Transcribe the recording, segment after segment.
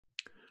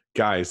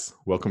Guys,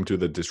 welcome to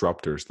The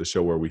Disruptors, the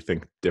show where we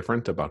think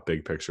different about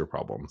big picture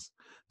problems.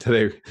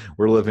 Today,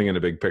 we're living in a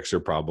big picture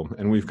problem,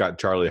 and we've got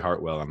Charlie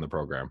Hartwell on the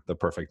program, the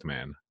perfect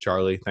man.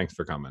 Charlie, thanks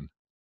for coming.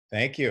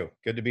 Thank you.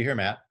 Good to be here,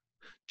 Matt.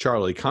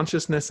 Charlie,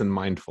 consciousness and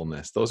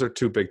mindfulness, those are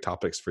two big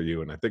topics for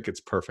you, and I think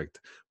it's perfect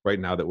right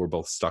now that we're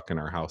both stuck in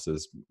our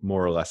houses,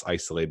 more or less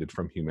isolated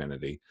from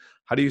humanity.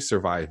 How do you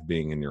survive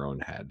being in your own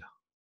head?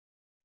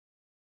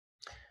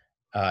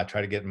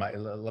 Try to get my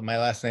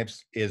last name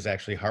is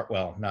actually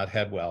Hartwell, not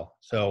Headwell.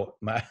 So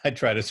I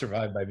try to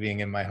survive by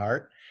being in my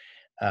heart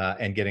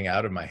and getting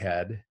out of my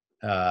head,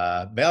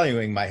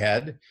 valuing my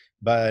head.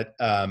 But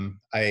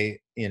my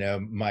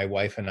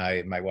wife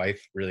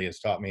really has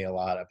taught me a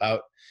lot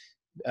about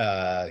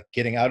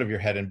getting out of your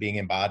head and being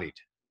embodied,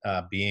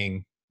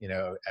 being,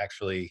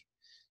 actually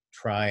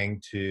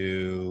trying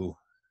to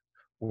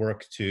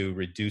work to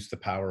reduce the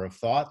power of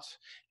thoughts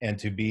and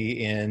to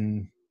be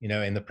in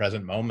the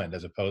present moment,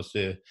 as opposed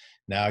to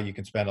now you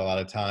can spend a lot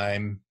of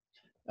time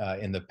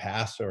in the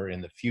past or in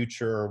the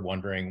future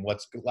wondering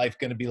what's life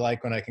going to be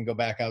like when I can go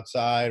back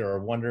outside, or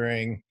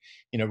wondering,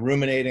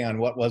 ruminating on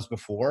what was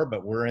before.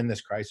 But we're in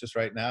this crisis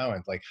right now,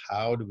 and like,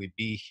 how do we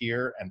be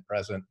here and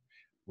present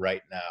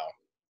right now?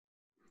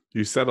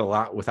 You said a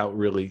lot without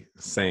really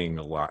saying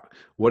a lot.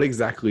 What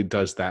exactly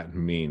does that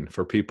mean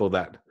for people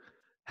that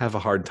have a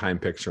hard time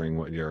picturing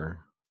what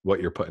you're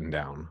putting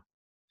down?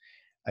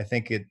 I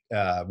think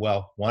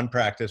one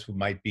practice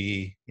might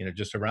be,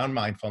 just around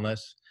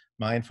mindfulness.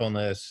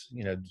 Mindfulness,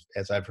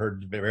 as I've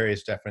heard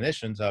various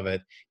definitions of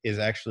it, is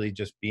actually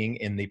just being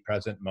in the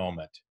present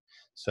moment.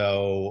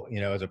 So,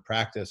 as a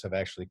practice of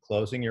actually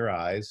closing your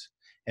eyes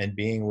and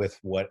being with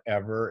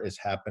whatever is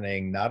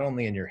happening, not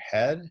only in your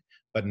head,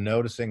 but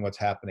noticing what's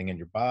happening in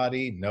your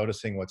body,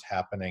 noticing what's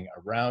happening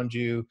around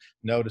you,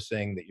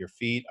 noticing that your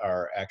feet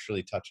are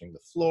actually touching the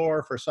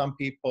floor for some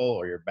people,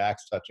 or your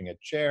back's touching a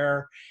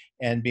chair,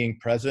 and being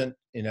present,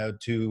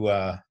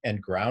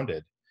 and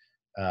grounded.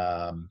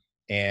 And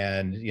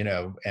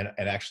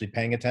actually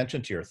paying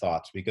attention to your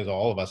thoughts, because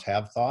all of us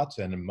have thoughts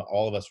and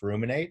all of us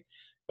ruminate,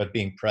 but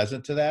being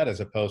present to that, as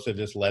opposed to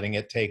just letting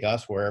it take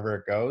us wherever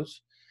it goes,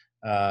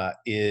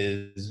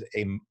 is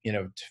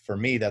for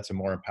me, that's a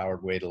more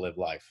empowered way to live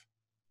life.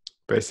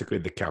 Basically,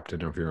 the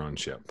captain of your own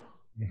ship.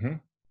 Hmm.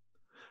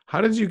 How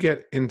did you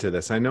get into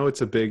this? I know it's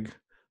a big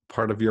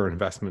part of your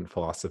investment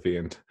philosophy,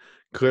 and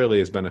clearly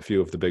has been a few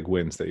of the big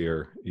wins that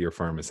your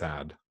firm has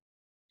had.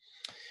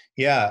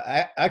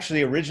 Yeah,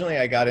 actually, originally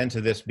I got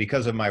into this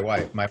because of my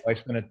wife. My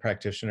wife's been a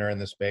practitioner in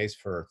the space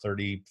for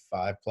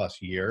 35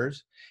 plus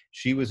years.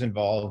 She was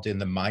involved in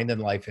the Mind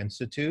and Life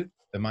Institute.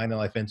 The Mind and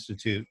Life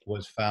Institute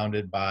was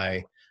founded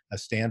by a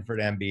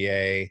Stanford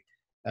MBA,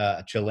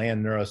 a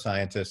Chilean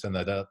neuroscientist, and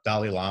the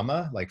Dalai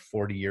Lama like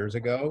 40 years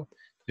ago,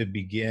 to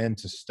begin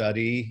to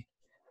study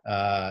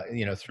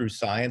through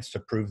science, to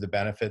prove the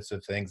benefits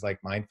of things like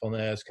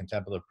mindfulness,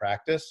 contemplative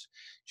practice.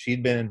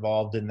 She'd been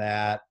involved in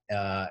that,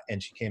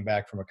 and she came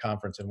back from a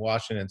conference in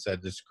Washington and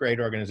said, "This great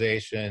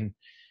organization,"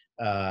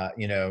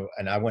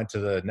 and I went to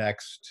the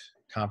next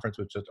conference,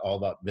 which was all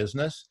about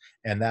business,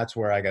 and that's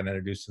where I got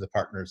introduced to the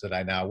partners that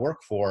I now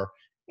work for.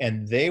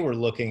 And they were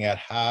looking at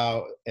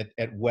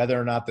at whether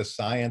or not the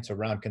science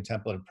around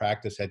contemplative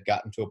practice had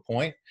gotten to a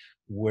point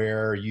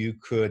where you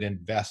could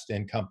invest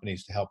in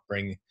companies to help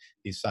bring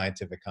these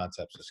scientific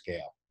concepts to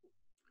scale.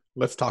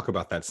 Let's talk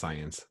about that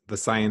science, the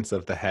science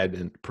of the head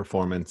and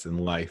performance and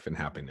life and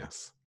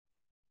happiness.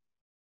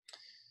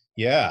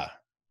 Yeah.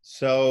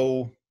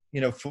 So,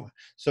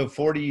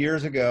 40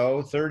 years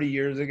ago, 30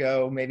 years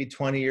ago, maybe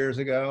 20 years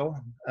ago,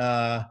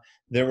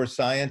 there were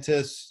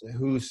scientists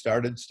who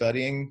started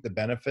studying the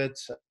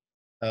benefits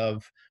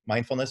of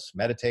mindfulness,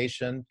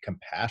 meditation,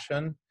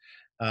 compassion.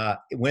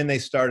 When they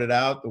started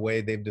out, the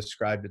way they've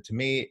described it to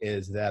me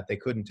is that they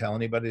couldn't tell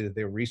anybody that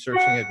they were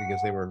researching it because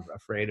they were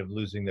afraid of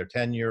losing their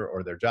tenure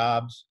or their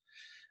jobs.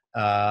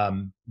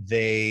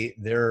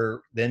 There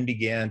then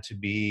began to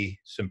be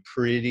some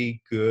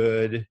pretty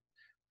good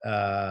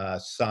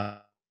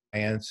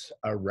science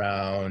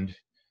around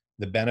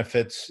the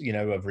benefits,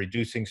 of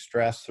reducing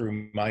stress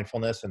through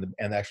mindfulness,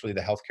 and actually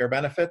the healthcare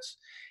benefits.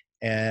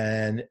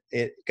 And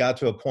it got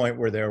to a point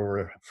where there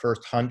were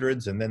first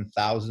hundreds and then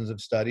thousands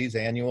of studies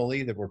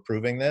annually that were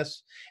proving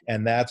this.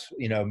 And that's,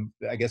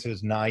 I guess it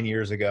was 9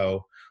 years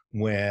ago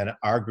when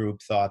our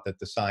group thought that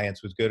the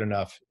science was good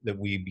enough that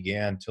we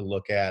began to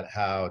look at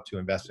how to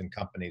invest in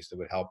companies that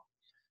would help,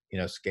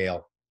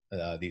 scale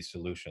these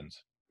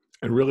solutions.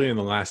 And really, in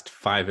the last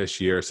 5-ish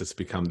years, it's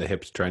become the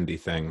hip trendy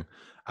thing.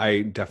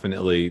 I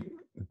definitely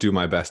do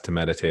my best to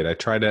meditate. I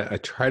try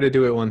to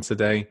do it once a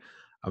day.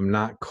 I'm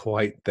not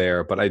quite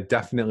there, but I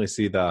definitely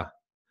see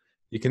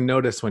you can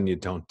notice when you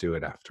don't do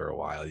it after a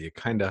while. You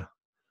kind of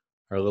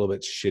are a little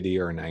bit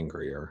shittier and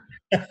angrier.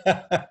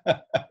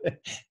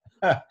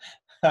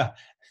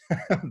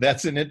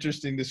 That's an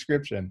interesting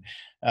description.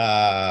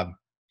 Uh,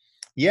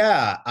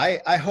 Yeah,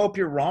 I hope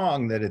you're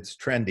wrong that it's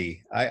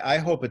trendy. I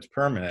hope it's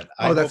permanent.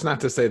 I Oh, that's hope, not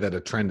to say that a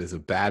trend is a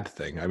bad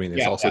thing. I mean, it's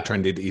yeah, also yeah,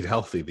 trendy to eat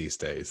healthy these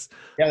days.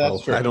 yeah, that's Well,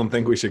 true. I don't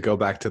think we should go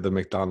back to the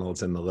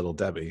McDonald's and the Little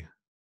Debbie.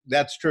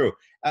 That's true.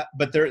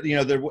 But there,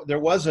 there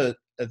was a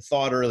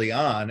thought early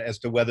on as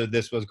to whether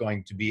this was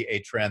going to be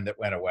a trend that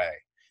went away.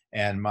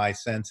 And my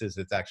sense is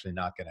it's actually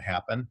not going to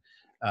happen.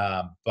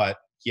 But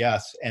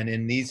yes, and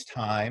in these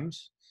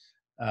times,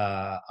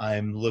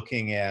 I'm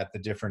looking at the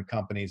different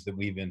companies that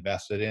we've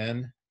invested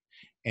in,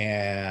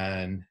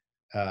 and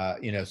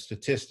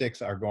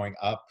statistics are going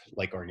up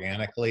like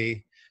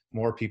organically.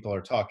 More people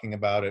are talking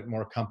about it.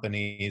 More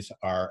companies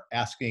are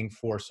asking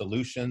for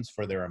solutions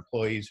for their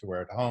employees who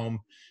are at home.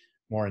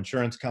 More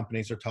insurance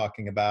companies are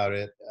talking about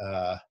it,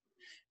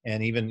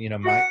 and even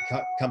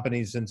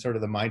companies in sort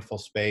of the mindful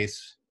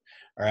space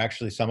are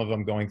actually, some of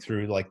them, going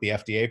through like the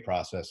FDA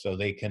process so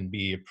they can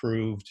be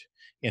approved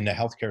in the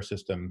healthcare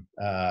system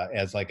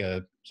as like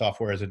a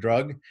software as a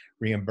drug,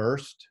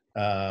 reimbursed,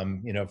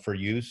 for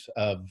use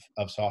of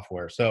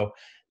software. So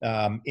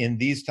in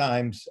these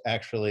times,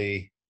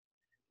 actually,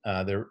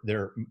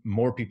 there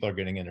more people are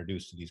getting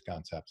introduced to these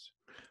concepts.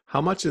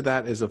 How much of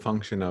that is a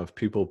function of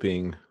people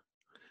being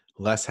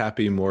less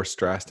happy, more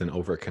stressed, and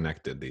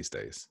overconnected these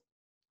days?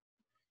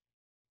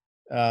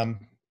 Um,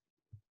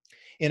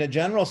 in a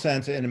general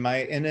sense, in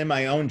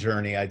my own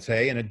journey, I'd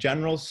say, in a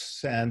general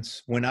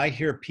sense, when I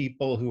hear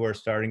people who are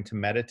starting to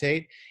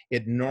meditate,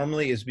 it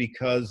normally is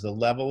because the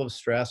level of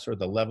stress or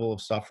the level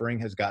of suffering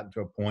has gotten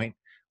to a point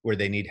where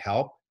they need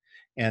help,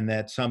 and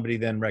that somebody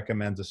then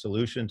recommends a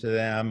solution to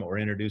them or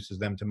introduces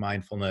them to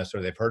mindfulness,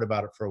 or they've heard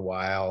about it for a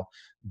while,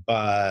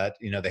 but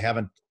they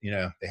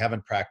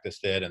haven't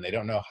practiced it, and they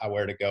don't know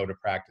where to go to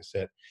practice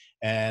it.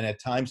 And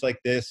at times like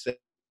this,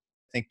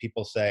 think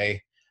people say,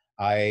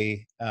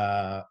 I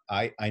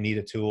need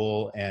a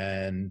tool,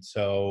 and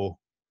so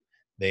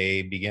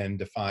they begin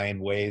to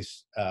find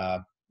ways,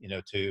 to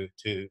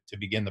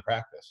begin the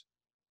practice.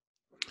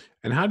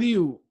 And how do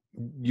you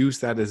use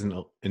that as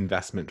an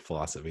investment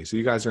philosophy? So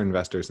you guys are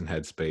investors in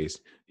Headspace.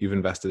 You've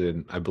invested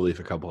in, I believe,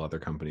 a couple other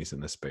companies in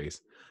this space.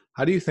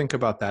 How do you think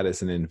about that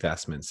as an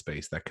investment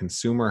space, that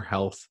consumer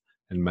health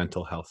and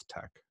mental health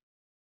tech?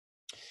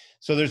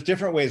 So there's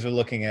different ways of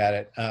looking at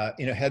it.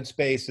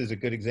 Headspace is a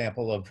good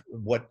example of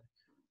what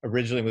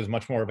originally was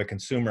much more of a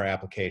consumer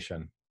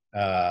application.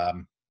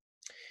 Um,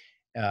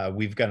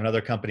 we've got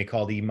another company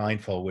called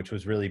eMindful, which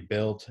was really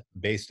built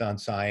based on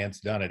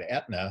science done at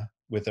Aetna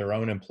with their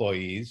own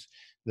employees,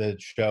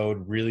 that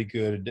showed really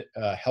good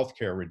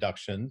healthcare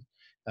reduction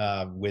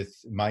with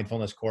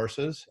mindfulness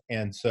courses.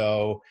 And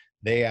so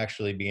they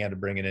actually began to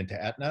bring it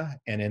into Aetna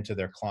and into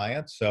their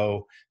clients.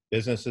 So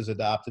businesses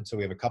adopted. So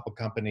we have a couple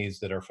companies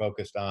that are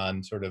focused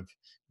on sort of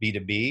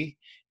B2B.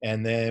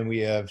 And then we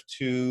have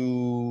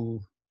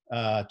two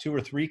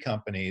or three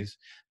companies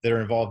that are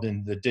involved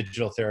in the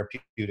digital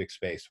therapeutic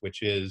space,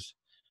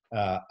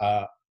 uh,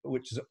 uh,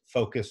 which is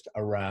focused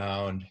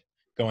around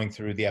going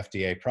through the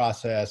FDA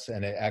process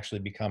and it actually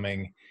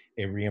becoming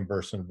a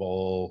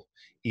reimbursable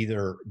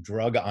either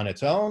drug on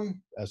its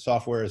own,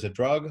 software as a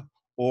drug,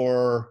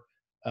 or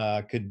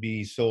could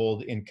be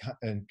sold in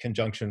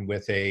conjunction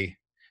with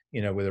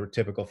with a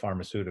typical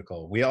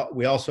pharmaceutical. We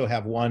also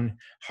have one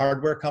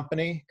hardware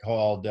company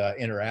called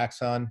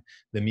Interaxon,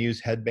 the Muse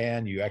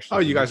headband. You Oh,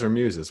 actually you can use. guys are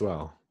Muse as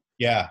well.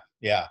 Yeah,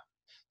 yeah.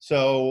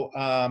 So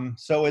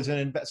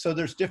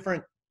there's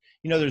different,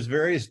 there's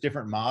various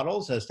different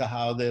models as to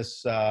how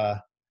this,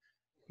 how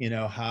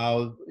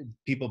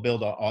people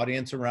build an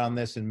audience around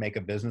this and make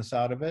a business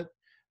out of it.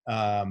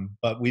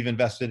 But we've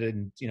invested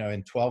in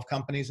 12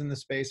 companies in the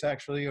space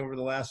actually over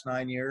the last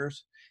 9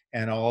 years,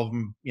 and all of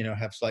them,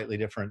 have slightly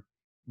different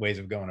ways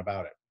of going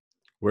about it.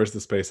 Where's the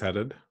space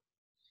headed?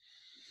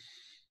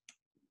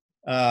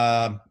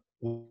 Well,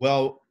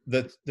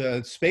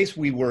 the space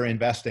we were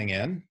investing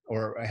in,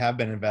 or have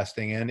been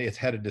investing in, it's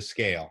headed to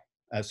scale.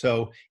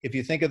 So if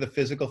you think of the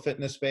physical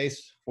fitness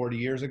space 40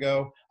 years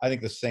ago, I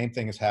think the same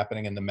thing is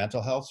happening in the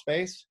mental health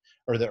space,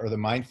 or the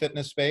mind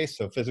fitness space.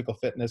 So physical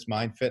fitness,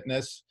 mind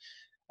fitness,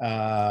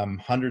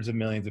 hundreds of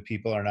millions of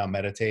people are now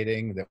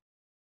meditating that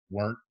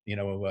weren't,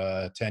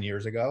 10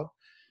 years ago.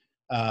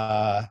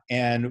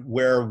 And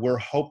where we're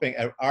hoping,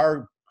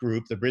 our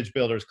group, the Bridge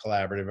Builders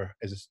Collaborative,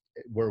 is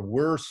where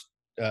we're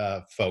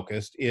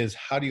focused, is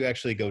how do you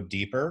actually go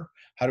deeper?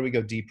 How do we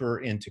go deeper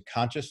into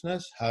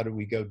consciousness? How do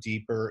we go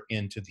deeper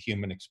into the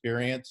human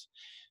experience?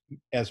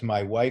 As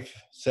my wife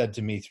said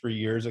to me 3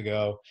 years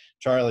ago,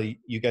 Charlie,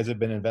 you guys have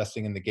been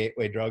investing in the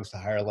gateway drugs to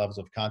higher levels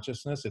of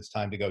consciousness. It's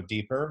time to go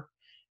deeper.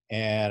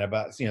 And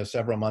about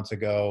several months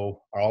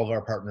ago, all of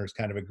our partners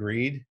kind of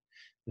agreed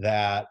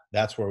that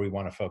that's where we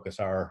want to focus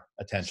our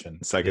attention.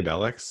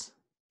 Psychedelics?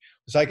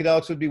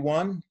 Psychedelics would be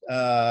one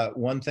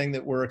thing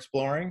that we're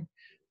exploring.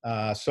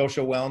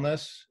 Social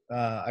wellness,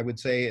 I would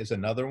say, is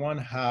another one.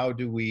 How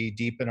do we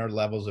deepen our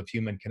levels of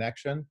human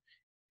connection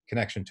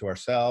to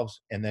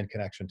ourselves, and then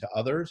connection to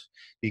others?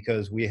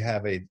 Because we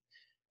have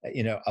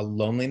a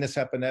loneliness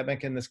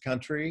epidemic in this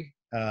country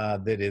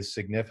that is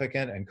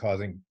significant and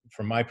causing,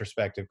 from my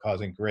perspective,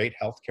 causing great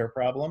healthcare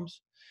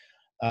problems.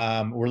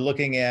 We're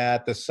looking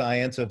at the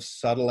science of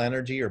subtle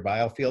energy or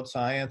biofield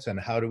science, and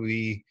how do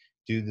we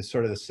do the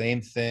sort of the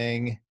same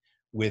thing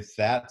with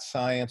that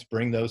science,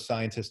 bring those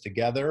scientists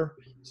together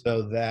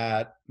so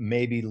that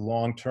maybe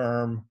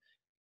long-term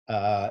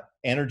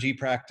energy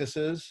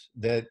practices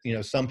that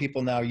some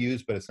people now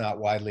use, but it's not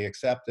widely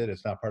accepted.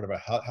 It's not part of a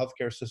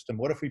healthcare system.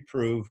 What if we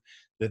prove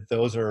that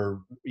those are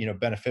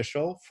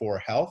beneficial for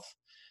health?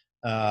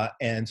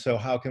 And so,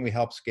 how can we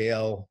help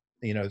scale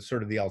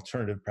sort of the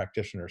alternative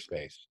practitioner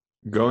space?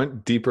 Going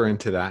deeper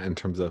into that in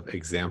terms of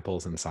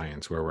examples in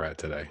science where we're at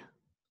today.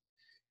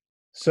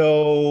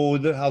 So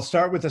I'll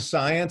start with the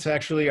science.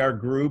 Actually, our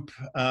group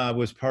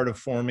was part of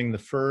forming the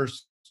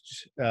first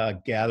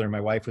gathering. My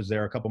wife was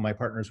there. A couple of my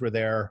partners were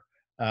there.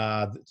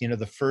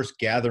 The first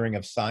gathering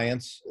of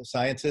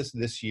scientists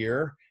this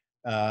year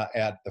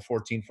at the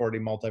 1440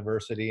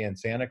 Multiversity in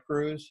Santa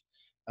Cruz.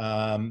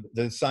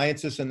 The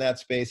scientists in that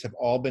space have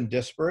all been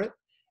disparate,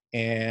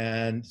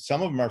 and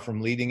some of them are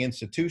from leading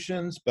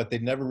institutions, but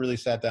they've never really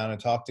sat down and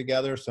talked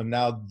together. So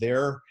now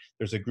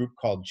there's a group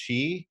called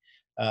CHI,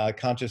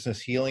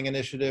 Consciousness Healing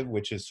Initiative,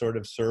 which is sort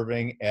of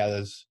serving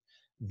as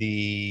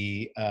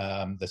the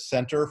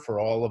center for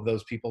all of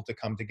those people to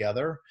come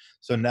together.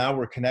 So now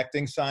we're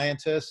connecting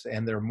scientists,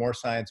 and there are more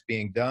science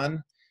being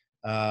done.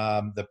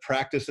 The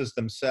practices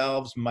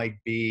themselves might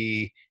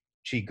be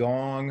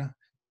qigong.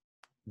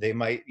 They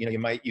might, you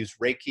might use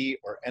Reiki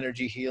or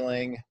energy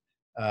healing.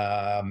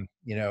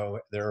 There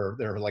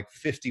are like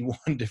 51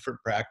 different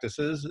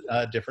practices,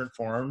 different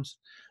forms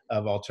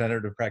of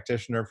alternative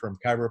practitioner, from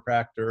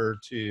chiropractor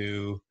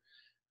to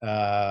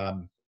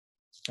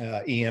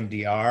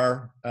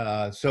EMDR.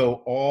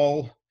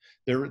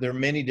 There are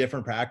many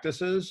different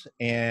practices,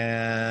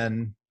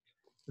 and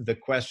the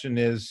question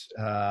is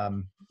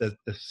the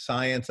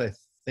science. I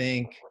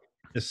think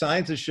the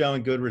science is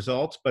showing good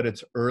results, but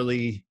it's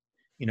early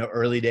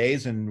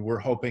days, and we're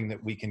hoping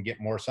that we can get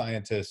more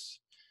scientists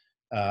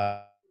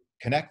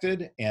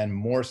connected and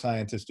more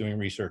scientists doing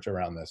research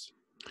around this.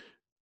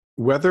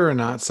 Whether or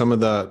not some of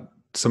the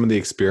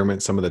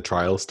experiments, some of the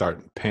trials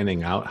start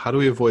panning out, how do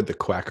we avoid the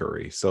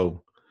quackery?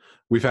 So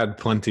we've had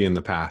plenty in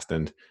the past,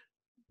 and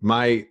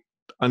my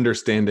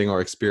understanding or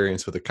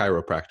experience with a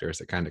chiropractor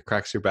is it kind of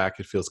cracks your back,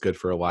 it feels good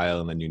for a while,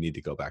 and then you need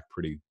to go back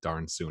pretty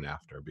darn soon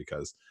after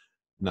because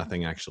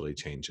nothing actually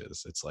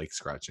changes. It's like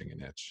scratching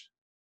an itch.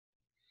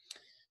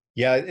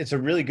 Yeah, it's a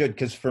really good,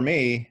 because for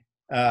me,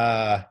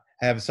 I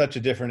have such a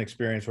different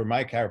experience where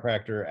my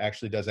chiropractor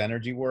actually does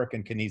energy work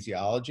and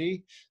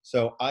kinesiology.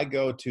 So I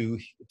go to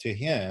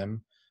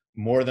him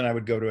more than I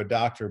would go to a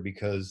doctor,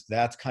 because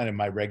that's kind of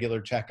my regular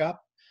checkup.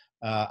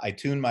 I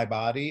tune my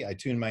body, I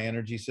tune my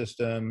energy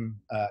system,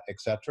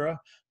 etc.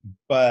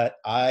 But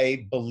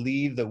I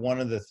believe that one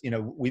of the,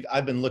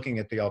 I've been looking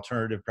at the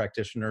alternative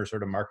practitioner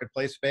sort of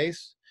marketplace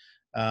space.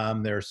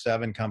 There are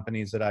 7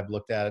 companies that I've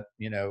looked at,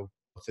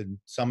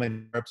 some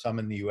in Europe, some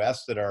in the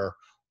US, that are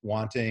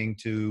wanting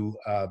to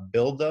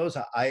build those.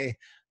 I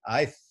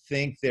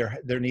think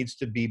there needs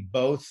to be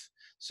both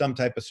some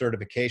type of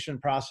certification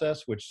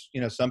process, which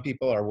some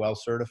people are well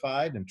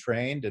certified and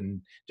trained,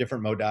 and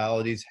different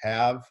modalities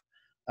have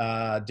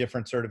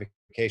different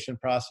certification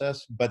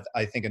process. But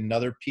I think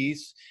another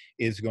piece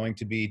is going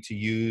to be to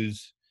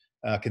use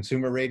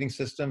consumer rating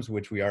systems,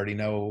 which we already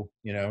know,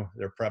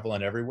 they're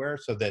prevalent everywhere,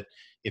 so that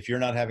if you're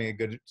not having a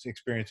good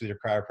experience with your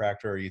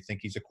chiropractor, or you think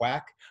he's a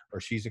quack or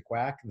she's a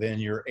quack, then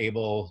you're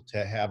able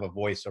to have a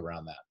voice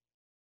around that.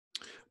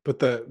 But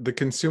the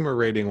consumer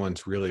rating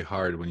one's really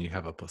hard when you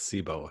have a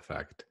placebo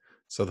effect.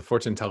 So the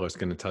fortune teller is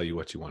going to tell you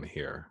what you want to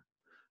hear,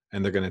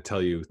 and they're going to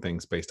tell you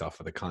things based off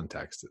of the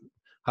context.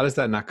 How does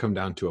that not come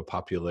down to a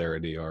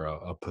popularity or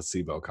a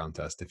placebo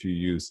contest if you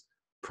use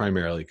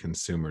primarily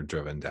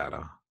consumer-driven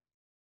data?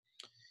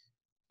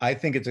 I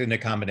think it's in a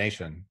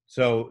combination.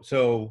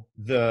 So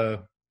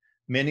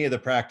many of the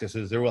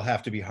practices, there will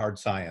have to be hard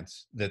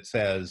science that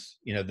says,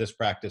 this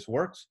practice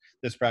works,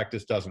 this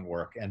practice doesn't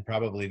work, and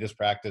probably this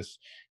practice,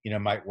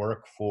 might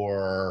work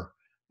for,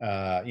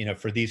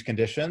 for these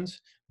conditions.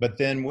 But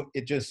then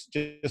it just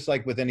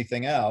like with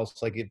anything else,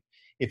 like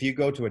if you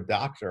go to a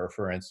doctor,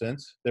 for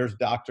instance, there's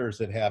doctors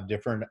that have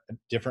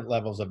different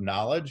levels of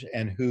knowledge,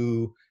 and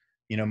who,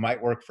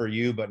 might work for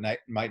you, but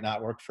might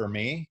not work for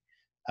me.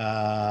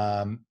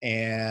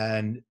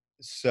 And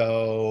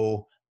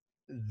so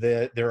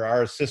there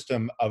are a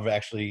system of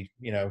actually,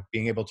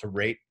 being able to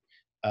rate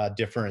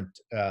different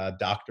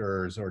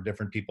doctors or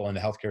different people in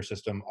the healthcare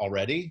system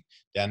already,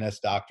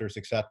 dentists, doctors,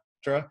 etc.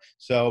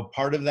 So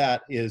part of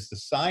that is the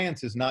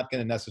science is not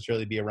going to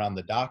necessarily be around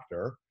the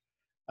doctor.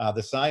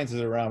 The science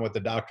is around what the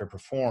doctor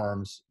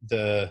performs,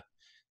 the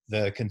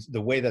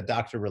way that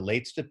doctor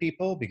relates to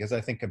people, because I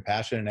think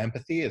compassion and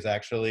empathy is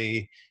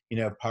actually,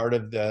 part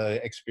of the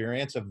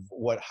experience of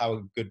how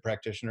a good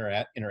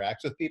practitioner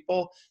interacts with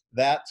people.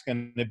 That's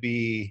going to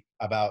be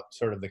about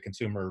sort of the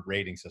consumer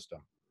rating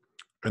system.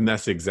 And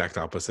that's the exact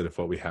opposite of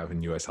what we have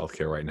in US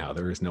healthcare right now.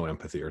 There is no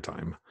empathy or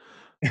time.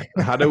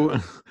 How do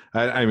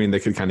I mean, they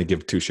could kind of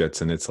give two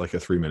shits and it's like a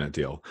 3-minute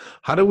deal.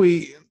 How do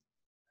we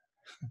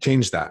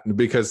change that?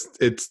 Because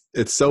it's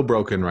so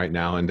broken right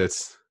now, and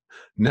it's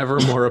never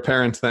more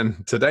apparent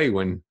than today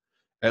when,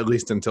 at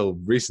least until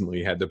recently,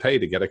 you had to pay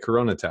to get a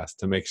corona test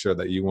to make sure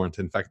that you weren't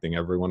infecting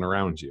everyone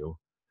around you.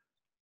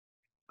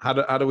 How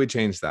do we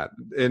change that?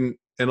 In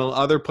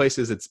other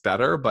places it's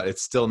better, but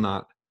it's still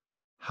not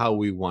how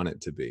we want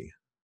it to be.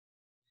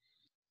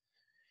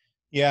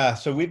 Yeah,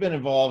 so we've been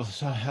involved.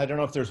 So I don't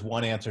know if there's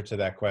one answer to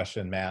that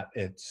question, Matt.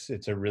 It's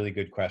a really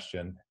good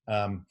question.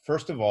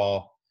 First of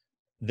all,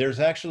 there's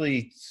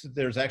actually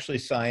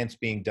science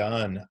being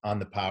done on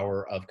the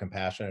power of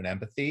compassion and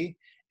empathy,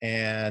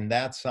 and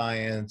that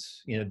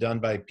science, done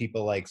by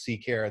people like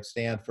CCARE at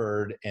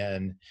Stanford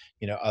and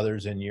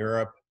others in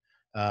Europe.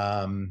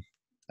 Um,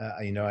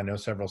 I know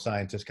several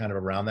scientists kind of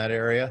around that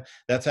area.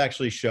 That's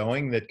actually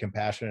showing that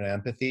compassion and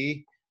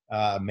empathy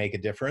make a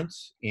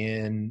difference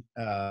in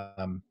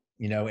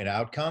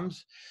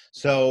outcomes.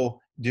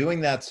 So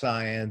doing that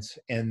science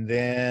and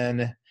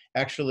then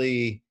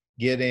actually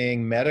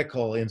getting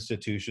medical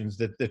institutions,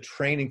 that the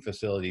training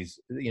facilities,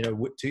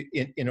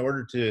 in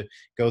order to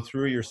go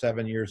through your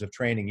 7 years of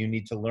training, you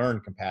need to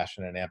learn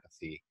compassion and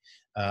empathy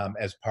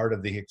as part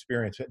of the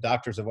experience.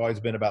 Doctors have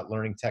always been about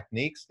learning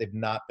techniques. They've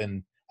not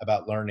been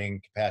about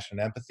learning compassion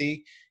and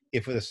empathy.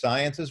 If the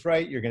science is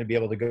right, you're going to be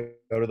able to go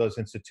to those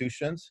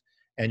institutions,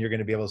 and you're going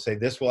to be able to say,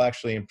 this will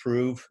actually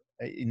improve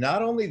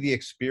not only the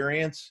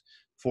experience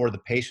for the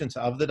patients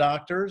of the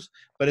doctors,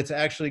 but it's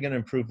actually going to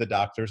improve the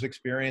doctor's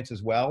experience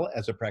as well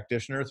as a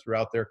practitioner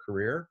throughout their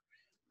career.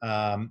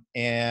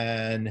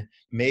 And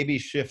maybe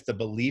shift the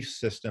belief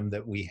system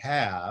that we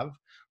have,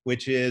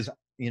 which is,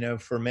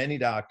 for many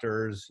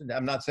doctors,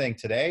 I'm not saying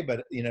today, but,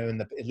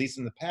 at least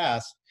in the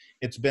past,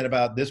 it's been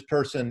about, this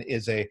person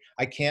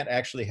I can't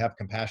actually have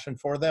compassion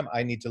for them.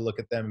 I need to look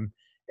at them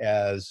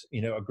as,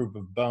 a group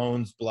of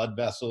bones, blood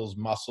vessels,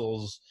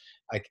 muscles.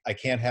 I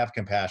can't have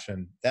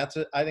compassion.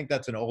 I think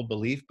that's an old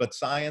belief, but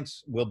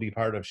science will be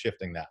part of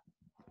shifting that.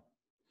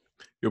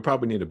 You'll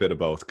probably need a bit of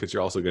both, because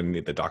you're also going to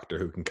need the doctor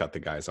who can cut the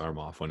guy's arm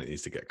off when it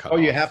needs to get cut Oh,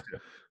 you off. have to.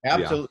 Yeah.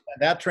 Absolutely.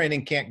 That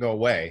training can't go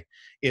away.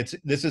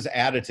 This is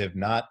additive,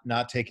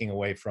 not taking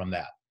away from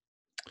that.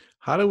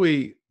 How do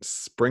we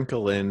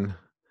sprinkle in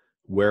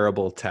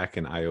wearable tech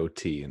and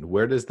IoT, and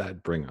where does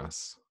that bring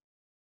us?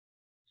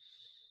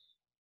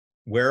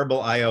 Wearable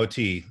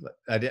IoT.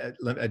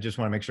 I just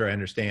want to make sure I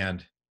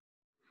understand.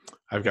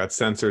 I've got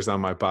sensors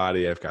on my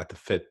body. I've got the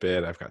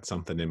Fitbit. I've got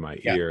something in my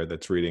Yeah. ear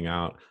that's reading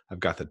out. I've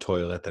got the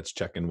toilet that's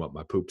checking what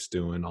my poop's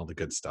doing, all the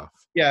good stuff.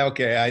 Yeah.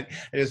 Okay. I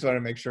just want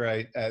to make sure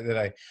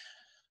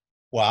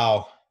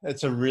wow,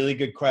 that's a really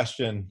good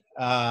question.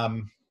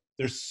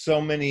 There's so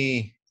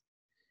many,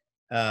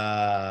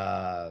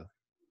 I've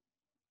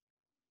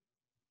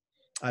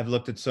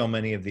looked at so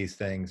many of these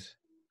things.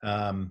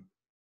 I've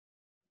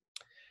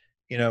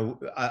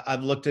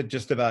looked at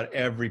just about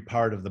every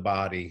part of the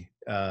body.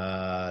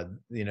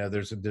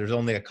 There's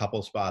only a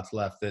couple spots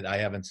left that I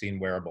haven't seen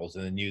wearables,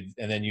 and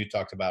then you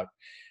talked about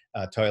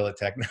toilet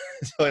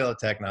toilet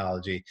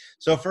technology.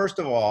 So first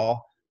of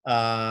all,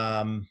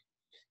 I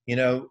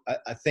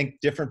think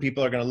different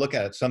people are going to look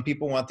at it. Some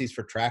people want these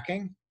for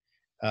tracking.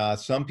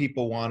 Some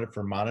people want it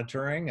for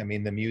monitoring. I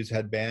mean, the Muse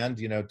headband,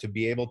 to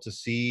be able to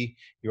see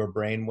your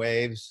brain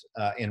waves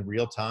in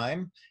real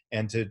time,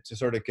 and to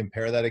sort of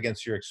compare that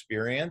against your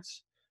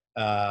experience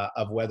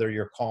of whether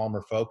you're calm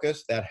or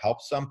focused, that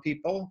helps some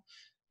people.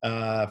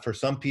 For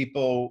some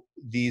people,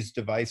 these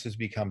devices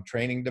become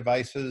training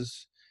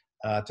devices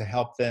to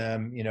help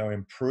them,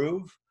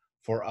 improve.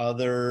 For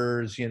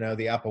others,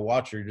 the Apple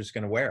Watch you're just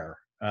going to wear.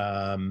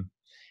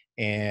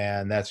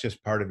 And that's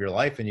just part of your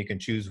life, and you can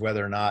choose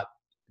whether or not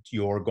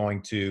you're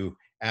going to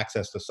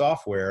access the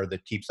software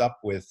that keeps up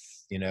with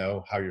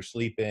how you're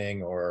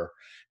sleeping or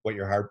what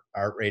your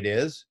heart rate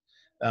is.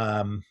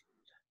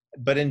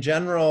 But in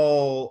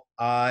general,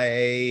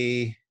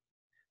 when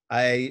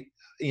I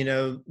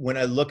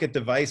look at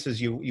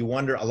devices, you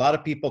wonder, a lot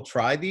of people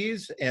try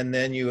these, and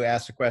then you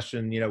ask the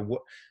question,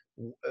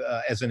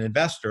 as an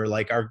investor,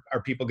 like,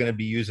 are people going to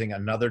be using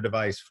another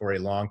device for a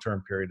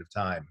long-term period of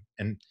time?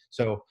 And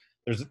so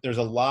there's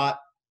a lot.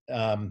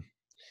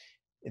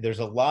 There's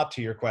a lot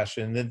to your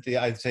question. And then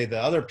I'd say the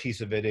other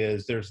piece of it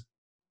is there's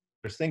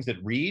things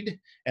that read,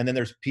 and then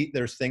there's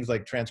things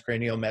like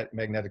transcranial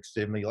magnetic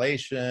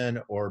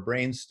stimulation or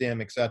brain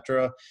stim, et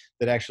cetera,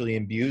 that actually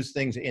imbues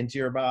things into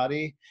your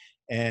body.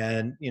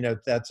 And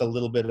that's a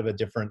little bit of a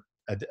different.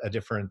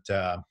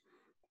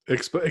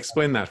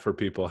 Explain that for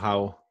people,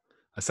 how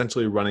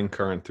essentially running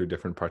current through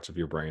different parts of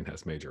your brain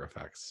has major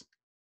effects.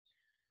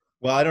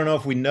 Well, I don't know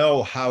if we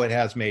know how it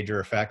has major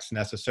effects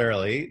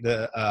necessarily,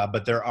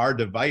 but there are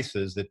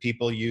devices that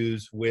people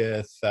use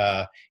with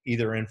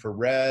either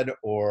infrared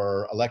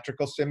or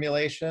electrical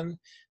stimulation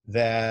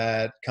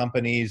that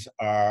companies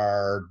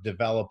are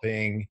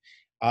developing,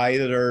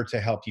 either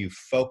to help you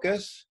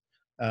focus,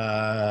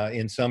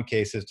 in some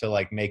cases to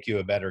like make you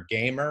a better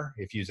gamer.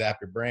 If you zap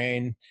your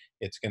brain,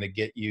 It's going to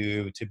get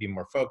you to be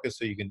more focused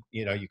so you can,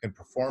 you can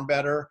perform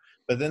better.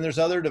 But then there's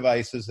other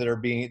devices that are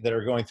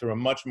going through a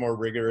much more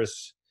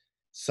rigorous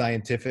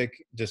scientific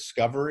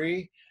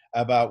discovery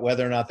about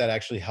whether or not that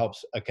actually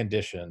helps a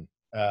condition.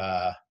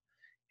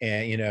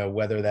 And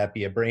whether that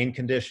be a brain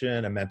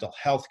condition, a mental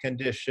health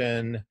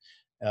condition,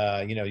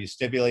 you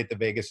stimulate the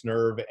vagus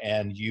nerve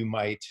and you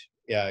might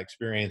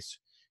experience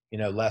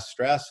less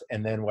stress.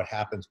 And then what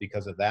happens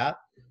because of that?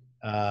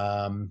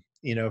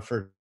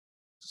 For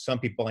some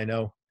people I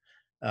know,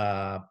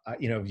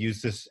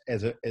 use this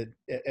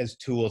as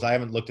tools. I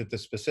haven't looked at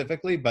this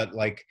specifically, but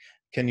like,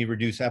 can you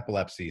reduce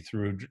epilepsy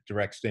through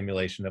direct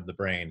stimulation of the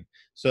brain?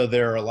 So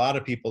there are a lot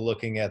of people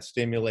looking at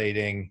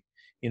stimulating,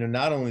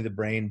 not only the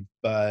brain,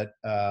 but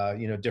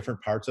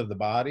different parts of the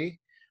body.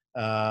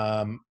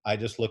 I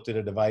just looked at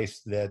a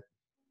device that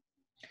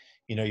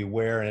you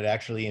wear, and it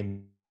actually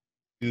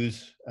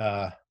imbues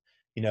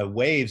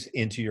waves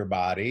into your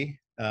body.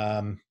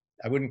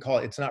 I wouldn't call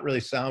it, it's not really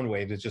sound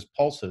waves, it's just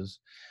pulses,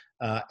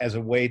 as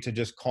a way to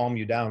just calm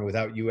you down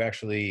without you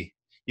actually,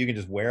 you can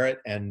just wear it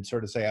and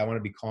sort of say, I want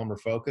to be calm or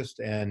focused.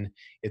 And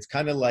it's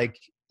kind of like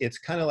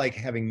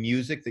having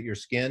music that your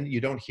skin,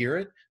 you don't hear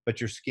it, but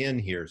your skin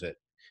hears it.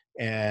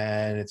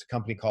 And it's a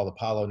company called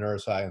Apollo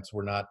Neuroscience.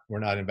 We're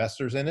not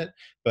investors in it,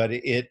 but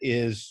it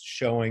is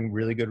showing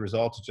really good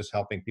results. It's just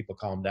helping people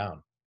calm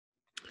down.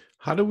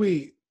 How do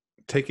we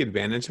take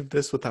advantage of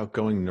this without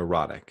going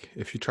neurotic?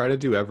 If you try to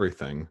do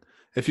everything,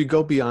 if you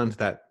go beyond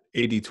that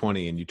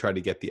 80-20 and you try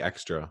to get the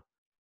extra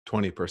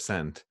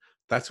 20%,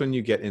 that's when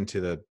you get into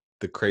the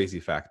crazy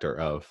factor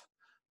of,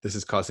 this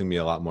is causing me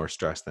a lot more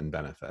stress than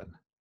benefit.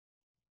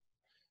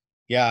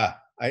 Yeah,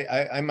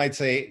 I might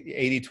say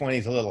 80-20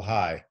 is a little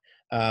high.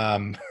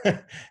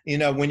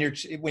 When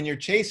you're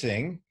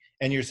chasing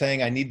and you're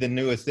saying, I need the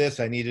newest this,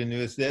 I need the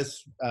newest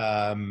this,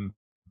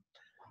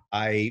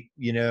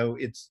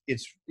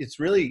 it's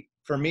really,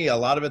 for me, a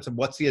lot of it's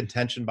what's the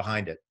intention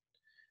behind it.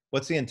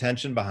 What's the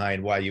intention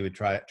behind why you would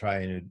try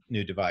a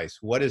new device?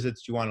 What is it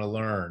that you want to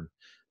learn,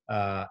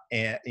 or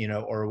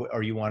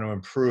you want to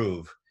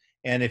improve?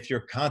 And if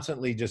you're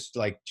constantly just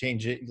like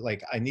change it,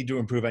 like I need to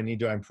improve,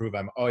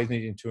 I'm always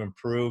needing to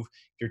improve.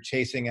 If you're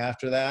chasing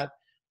after that,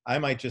 I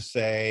might just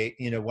say,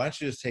 why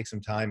don't you just take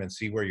some time and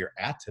see where you're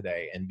at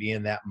today and be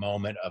in that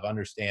moment of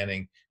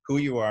understanding who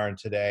you are in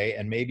today.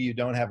 And maybe you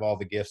don't have all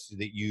the gifts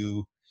that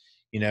you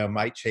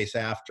might chase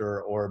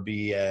after or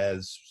be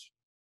as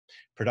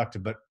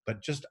productive,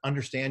 but just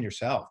understand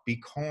yourself, be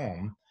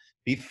calm,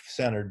 be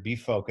centered, be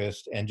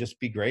focused, and just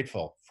be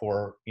grateful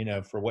for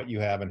what you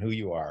have and who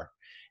you are.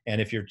 And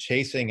if you're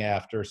chasing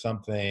after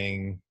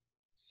something,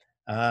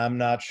 I'm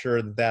not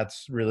sure that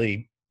that's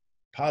really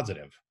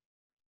positive.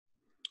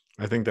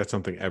 I think that's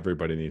something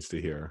everybody needs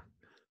to hear,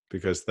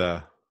 because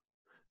that's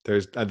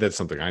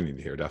something I need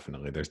to hear.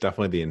 Definitely. There's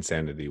definitely the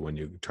insanity when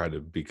you try to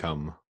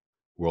become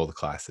world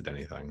class at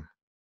anything.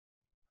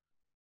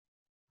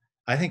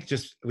 I think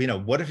just,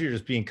 what if you're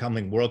just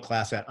becoming world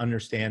class at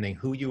understanding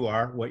who you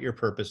are, what your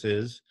purpose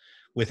is,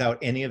 without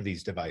any of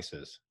these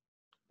devices?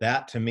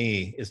 That to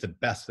me is the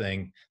best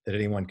thing that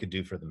anyone could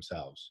do for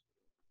themselves.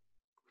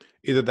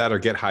 Either that or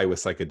get high with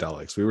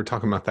psychedelics. We were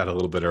talking about that a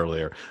little bit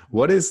earlier.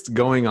 What is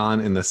going on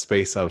in the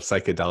space of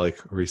psychedelic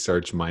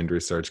research, mind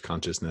research,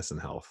 consciousness,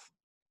 and health?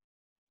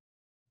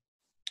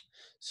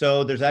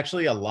 So there's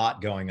actually a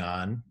lot going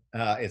on.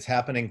 It's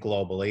happening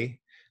globally.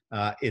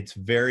 It's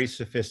very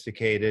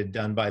sophisticated,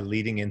 done by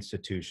leading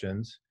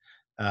institutions.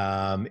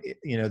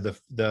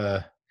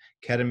 The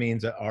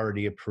ketamine's are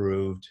already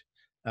approved.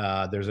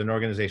 There's an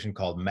organization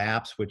called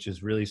MAPS, which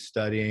is really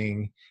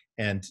studying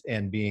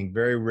and being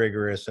very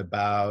rigorous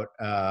about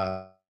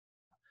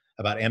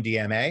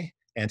MDMA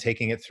and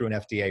taking it through an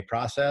FDA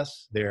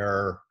process.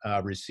 They're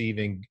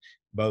receiving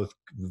both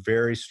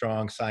very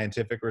strong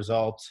scientific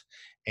results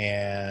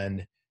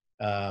and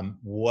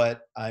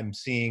what I'm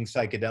seeing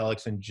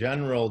psychedelics in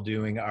general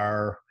doing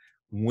are,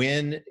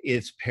 when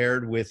it's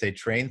paired with a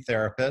trained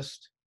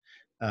therapist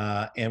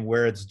and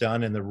where it's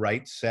done in the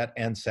right set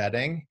and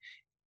setting,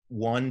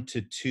 1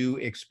 to 2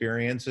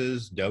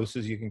 experiences,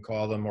 doses you can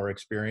call them, or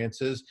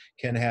experiences,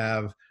 can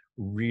have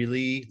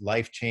really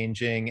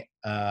life-changing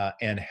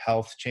and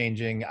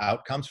health-changing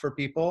outcomes for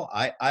people.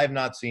 I've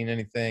not seen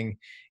anything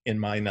in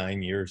my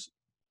 9 years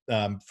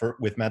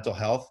with mental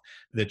health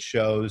that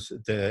shows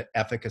the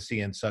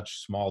efficacy in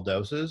such small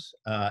doses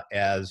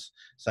as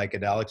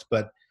psychedelics.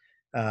 But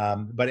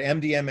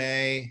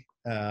MDMA,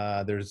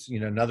 there's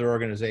another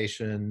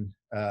organization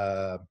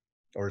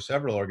or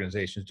several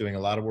organizations doing a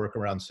lot of work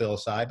around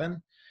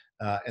psilocybin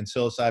and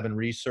psilocybin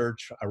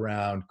research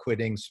around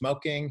quitting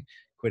smoking,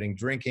 quitting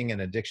drinking,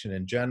 and addiction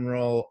in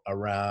general,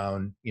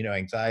 around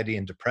anxiety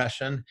and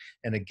depression.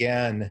 And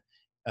again,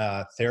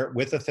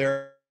 with a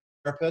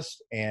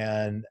therapist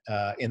and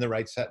in the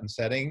right set and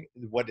setting,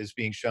 what is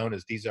being shown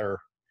is these are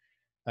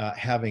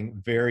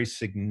having very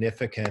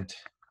significant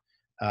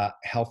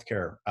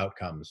healthcare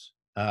outcomes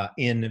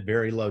in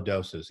very low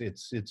doses.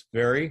 It's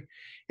very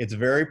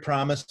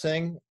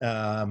promising.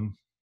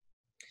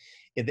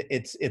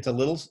 it's a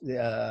little,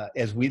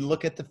 as we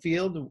look at the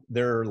field,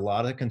 there are a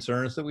lot of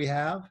concerns that we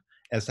have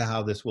as to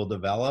how this will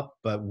develop,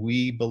 but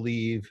we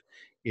believe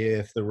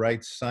if the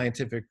right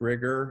scientific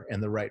rigor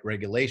and the right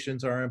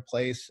regulations are in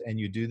place, and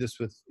you do this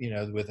with,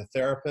 with a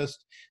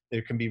therapist,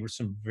 there can be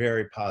some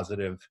very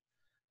positive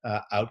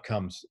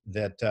outcomes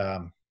that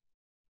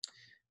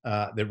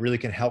that really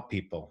can help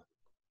people.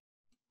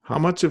 How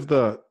much of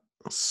the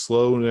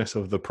slowness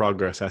of the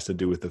progress has to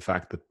do with the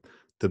fact that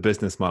the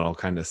business model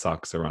kind of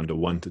sucks around a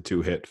 1 to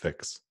 2 hit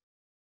fix?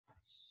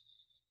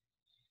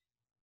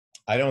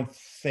 I don't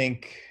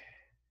think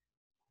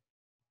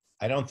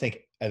I don't think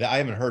I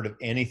haven't heard of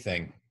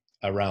anything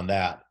around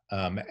that.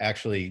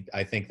 Actually,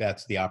 I think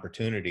that's the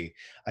opportunity.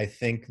 I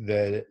think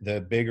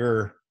the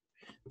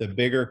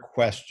bigger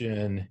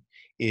question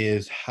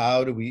is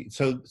how do we,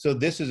 so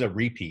this is a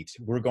repeat.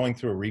 We're going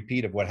through a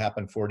repeat of what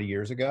happened 40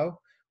 years ago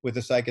with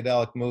the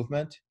psychedelic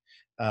movement.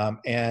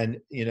 And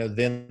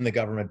then the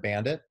government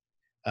banned it.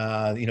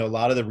 A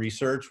lot of the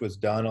research was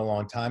done a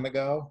long time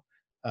ago.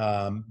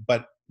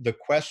 But the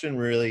question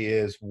really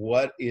is,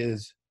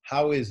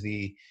 how is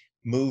the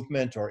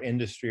movement or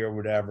industry or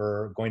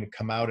whatever going to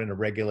come out in a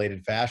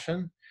regulated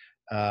fashion,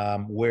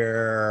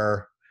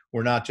 where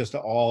we're not just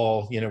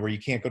all, where you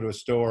can't go to a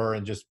store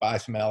and just buy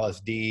some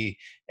LSD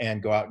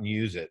and go out and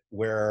use it.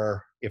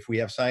 Where if we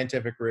have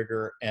scientific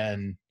rigor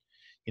and,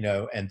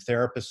 and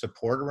therapist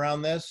support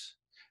around this,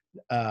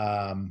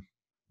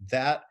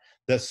 that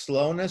the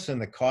slowness and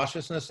the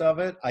cautiousness of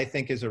it, I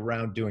think, is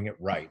around doing it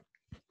right.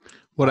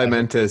 What I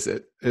meant is,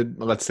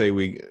 let's say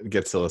we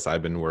get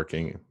psilocybin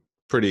working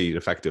pretty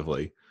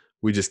effectively.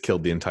 We just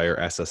killed the entire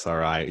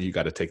SSRI. You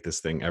got to take this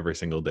thing every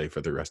single day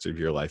for the rest of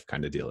your life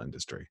kind of deal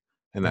industry.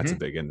 And that's a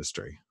big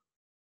industry.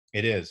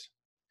 It is.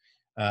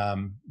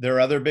 There are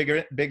other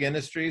big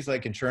industries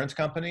like insurance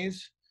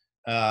companies,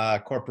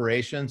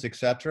 corporations, et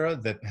cetera,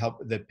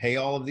 that pay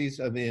all of these.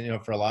 I mean,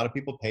 for a lot of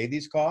people, pay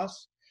these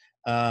costs.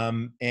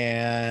 There's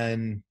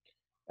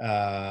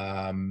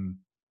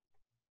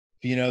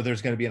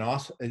going to be an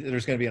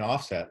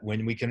offset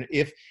when we can,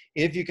 if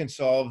you can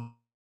solve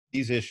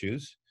these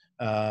issues,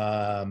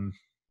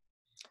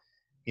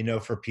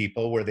 for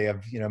people where they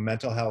have,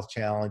 mental health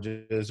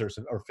challenges or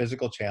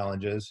physical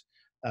challenges,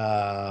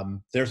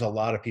 there's a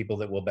lot of people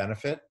that will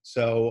benefit.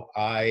 So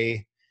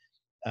I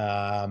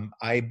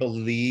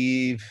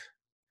believe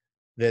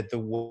that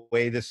the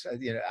way this,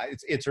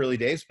 it's early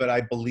days, but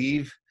I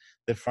believe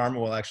that pharma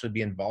will actually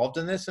be involved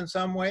in this in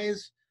some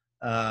ways.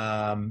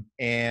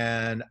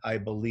 And I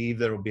believe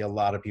there will be a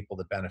lot of people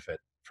that benefit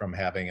from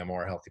having a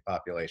more healthy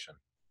population.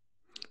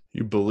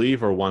 You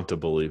believe or want to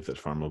believe that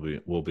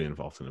pharma will be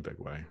involved in a big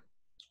way?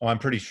 Oh, I'm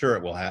pretty sure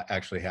it will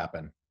actually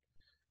happen.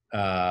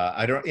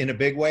 I don't, in a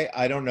big way.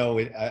 I don't know.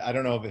 I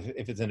don't know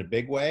if it's in a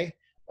big way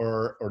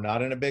or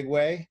not in a big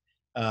way.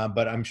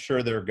 But I'm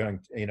sure they're going.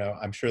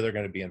 I'm sure they're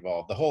going to be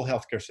involved. The whole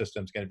healthcare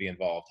system is going to be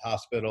involved.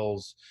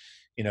 Hospitals,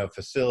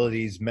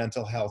 facilities,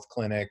 mental health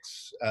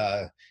clinics.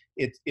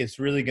 It's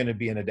really going to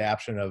be an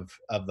adaptation of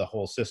the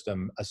whole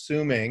system,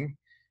 assuming,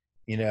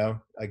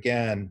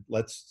 again,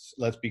 let's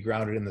be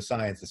grounded in the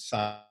science. The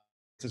science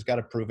has got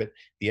to prove it.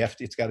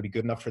 It's got to be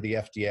good enough for the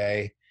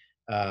FDA.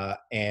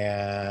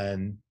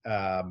 And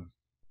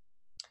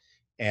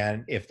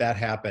if that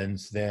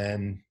happens,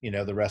 then,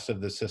 the rest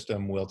of the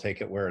system will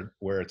take it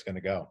where it's going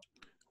to go.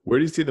 Where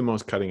do you see the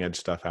most cutting edge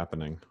stuff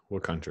happening?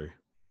 What country?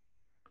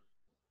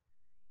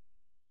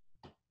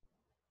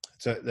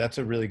 So that's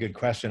a really good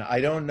question.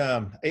 I don't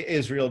know.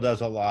 Israel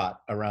does a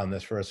lot around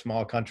this for a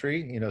small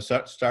country,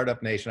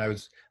 startup nation.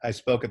 I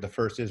spoke at the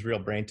first Israel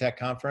Brain Tech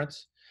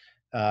conference.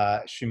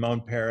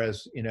 Shimon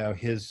Peres,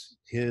 his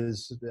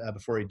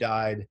before he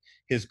died,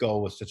 his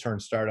goal was to turn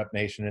Startup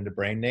Nation into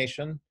Brain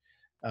Nation.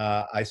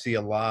 I see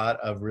a lot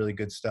of really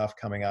good stuff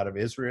coming out of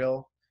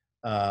Israel.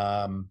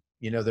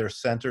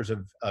 There's centers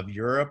of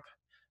Europe,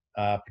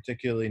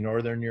 particularly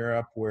Northern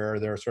Europe, where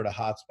there are sort of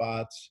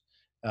hotspots.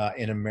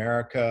 In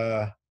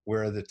America,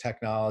 where the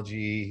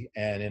technology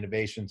and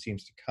innovation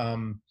seems to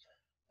come,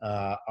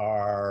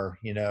 are,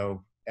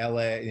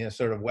 LA,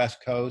 sort of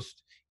West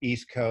Coast,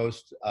 East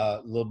Coast, a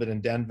little bit in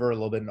Denver, a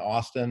little bit in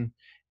Austin.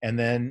 And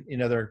then,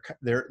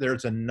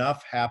 there's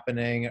enough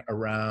happening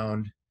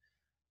around,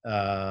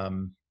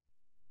 around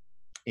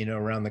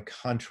the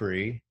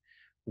country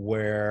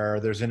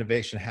where there's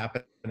innovation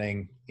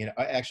happening,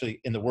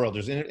 actually in the world,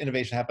 there's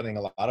innovation happening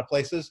a lot of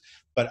places,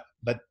 but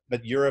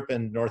Europe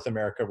and North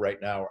America right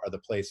now are the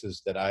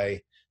places that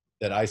I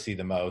see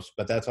the most,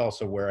 but that's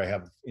also where I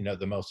have,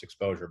 the most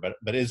exposure.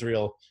 But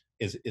Israel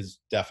is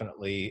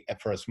definitely,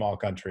 for a small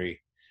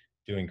country,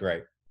 doing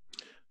great.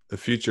 The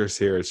futures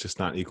here is just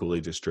not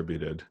equally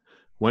distributed.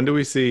 When do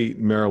we see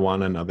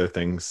marijuana and other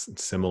things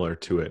similar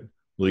to it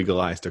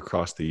legalized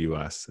across the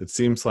US? It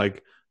seems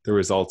like the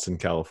results in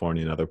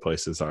California and other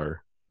places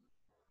are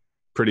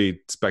pretty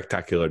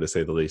spectacular, to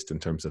say the least, in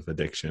terms of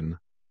addiction,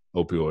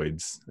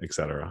 opioids,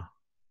 etc.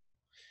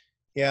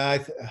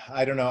 Yeah,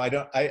 I don't know. I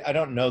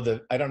don't know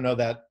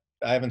that.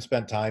 I haven't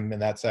spent time in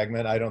that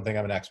segment. I don't think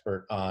I'm an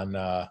expert on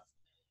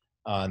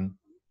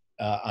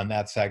on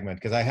that segment,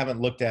 because I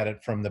haven't looked at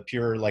it from the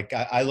pure, like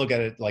I look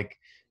at it like,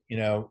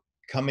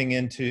 coming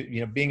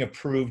into, being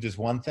approved is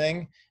one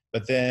thing,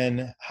 but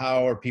then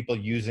how are people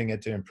using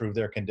it to improve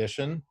their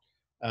condition?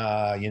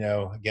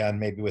 Again,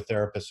 maybe with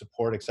therapist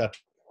support, et cetera.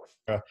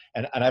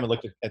 And I haven't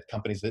looked at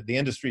companies that the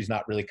industry's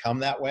not really come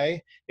that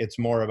way. It's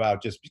more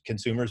about just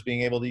consumers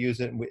being able to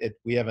use it. And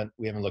we haven't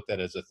looked at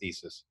it as a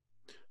thesis.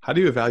 How do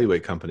you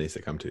evaluate companies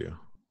that come to you?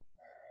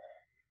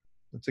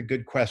 That's a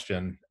good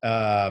question.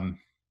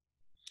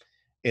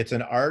 It's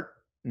an art,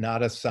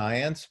 not a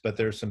science, but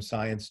there's some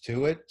science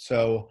to it.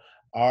 So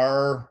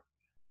our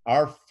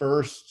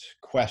first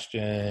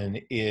question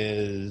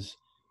is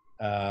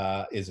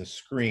a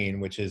screen,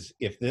 which is,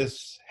 if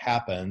this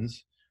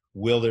happens,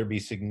 will there be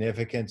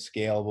significant,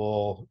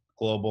 scalable,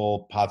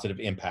 global positive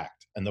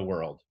impact in the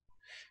world?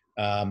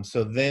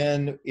 So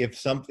then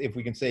if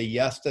we can say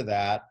yes to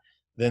that,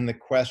 then the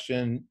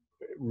question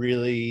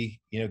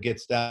really,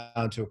 gets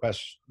down to a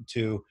question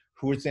to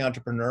who is the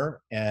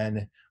entrepreneur,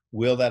 and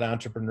will that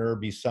entrepreneur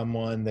be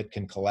someone that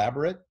can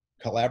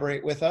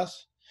collaborate with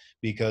us?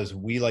 Because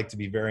we like to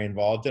be very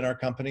involved in our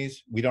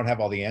companies. We don't have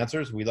all the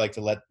answers. We like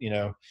to let,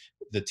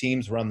 the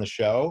teams run the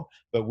show,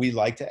 but we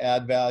like to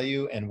add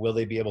value, and will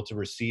they be able to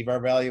receive our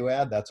value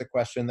add? That's a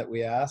question that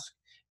we ask.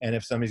 And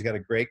if somebody's got a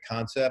great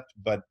concept,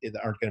 but it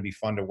aren't going to be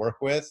fun to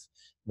work with,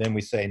 then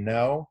we say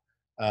no.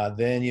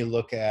 Then you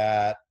look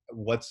at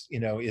what's,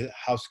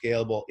 how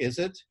scalable is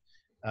it?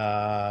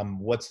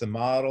 What's the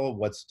model?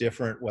 What's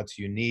different? What's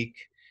unique?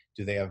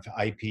 Do they have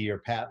IP or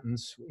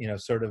patents?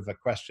 Sort of a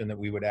question that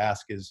we would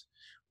ask is,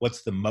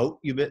 what's the moat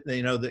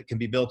that can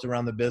be built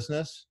around the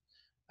business?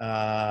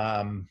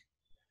 And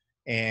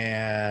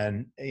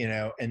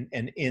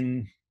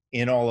in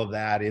all of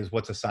that is,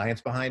 what's the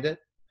science behind it?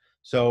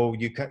 So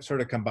you sort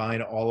of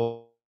combine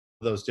all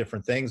of those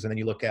different things, and then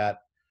you look at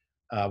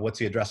what's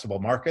the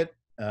addressable market.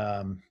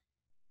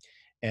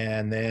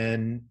 And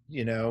then,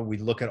 we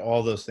look at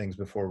all those things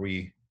before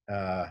we,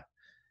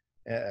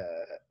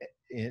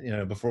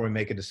 before we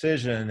make a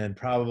decision. And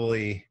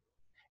probably,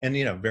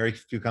 very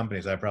few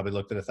companies. I probably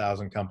looked at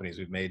 1,000 companies.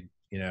 We've made,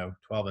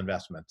 12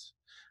 investments.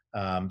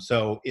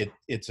 So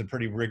it's a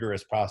pretty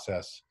rigorous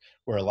process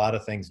where a lot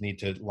of things need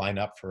to line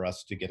up for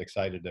us to get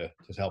excited to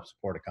help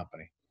support a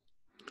company.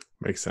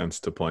 Makes sense.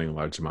 Deploying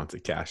large amounts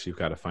of cash, you've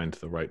got to find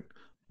the right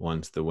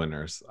ones, the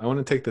winners. I want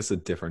to take this a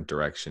different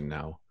direction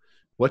now.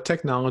 What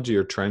technology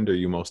or trend are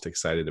you most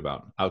excited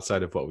about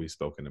outside of what we've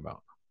spoken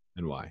about,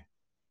 and why?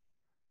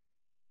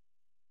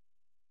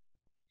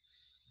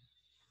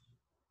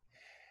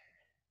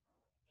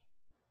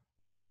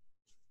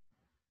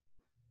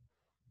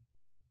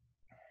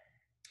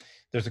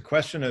 There's a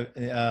question of,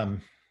 I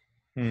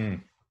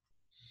don't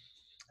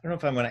know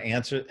if I'm going to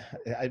answer it.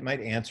 I might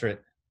answer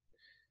it.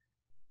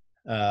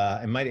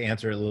 I might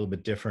answer it a little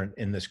bit different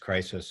in this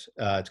crisis.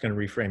 It's going to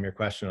reframe your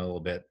question a little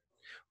bit.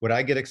 What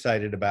I get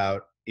excited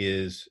about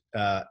is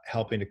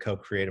helping to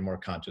co-create a more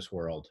conscious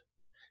world.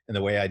 And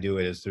the way I do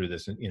it is through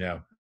this,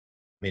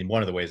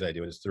 one of the ways I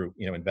do it is through,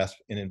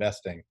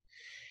 investing.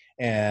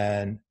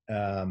 And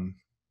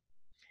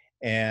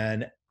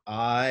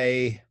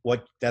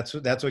that's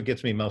what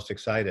gets me most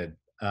excited.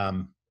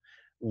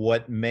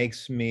 What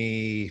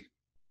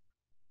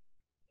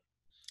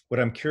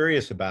I'm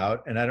curious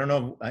about, and I don't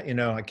know,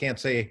 I can't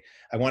say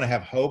I want to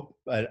have hope,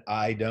 but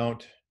I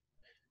don't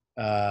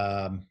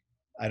know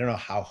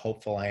how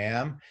hopeful I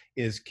am,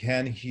 is,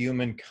 can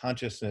human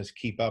consciousness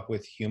keep up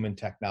with human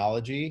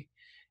technology?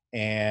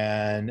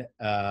 And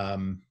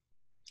I'd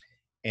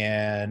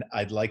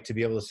like to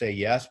be able to say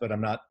yes, but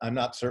I'm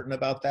not certain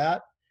about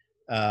that.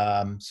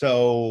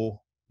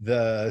 So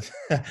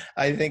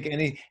I think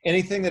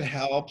anything that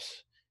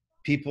helps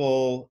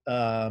people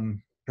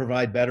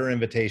provide better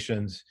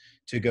invitations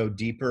to go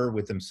deeper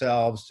with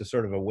themselves, to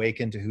sort of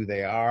awaken to who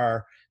they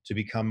are, to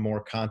become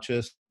more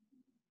conscious,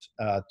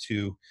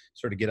 to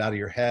sort of get out of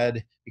your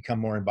head, become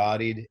more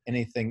embodied,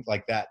 anything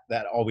like that,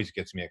 that always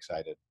gets me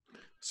excited.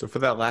 So for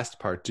that last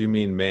part, do you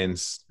mean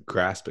man's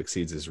grasp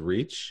exceeds his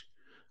reach,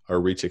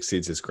 or reach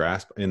exceeds his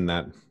grasp, in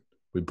that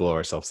we blow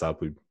ourselves up,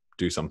 we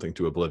do something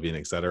to oblivion,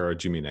 et cetera? Or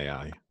do you mean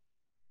AI?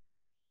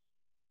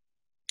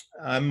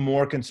 I'm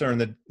more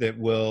concerned that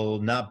we'll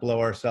not blow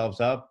ourselves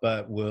up,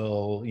 but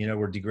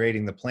we're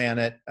degrading the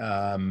planet.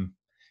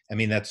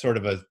 That's sort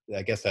of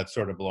I guess that's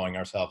sort of blowing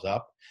ourselves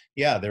up.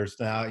 Yeah, there's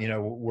now,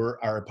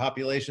 our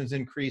population's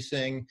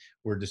increasing,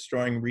 we're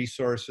destroying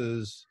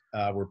resources,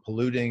 we're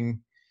polluting.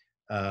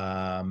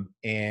 And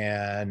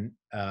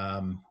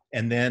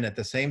then at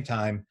the same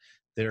time,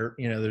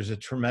 there's a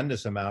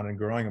tremendous amount and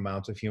growing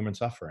amounts of human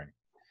suffering,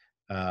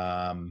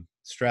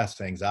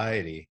 stress,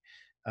 anxiety.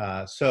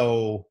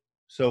 So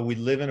we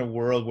live in a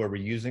world where we're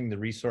using the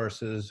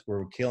resources,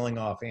 we're killing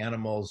off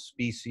animals,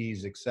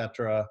 species, et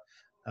cetera.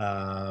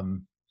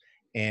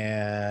 And,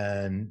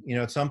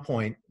 at some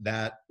point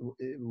that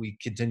we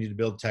continue to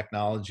build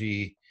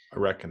technology. A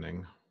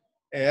reckoning.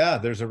 Yeah,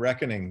 there's a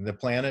reckoning. The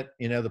planet,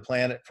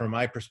 from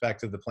my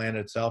perspective, the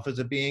planet itself is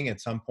a being. At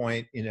some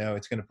point,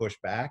 it's going to push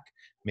back.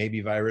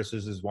 Maybe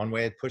viruses is one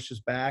way it pushes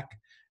back.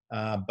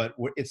 but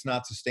it's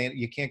not sustainable.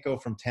 You can't go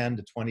from 10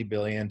 to 20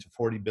 billion to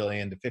 40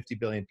 billion to 50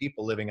 billion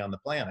people living on the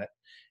planet.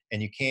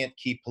 And you can't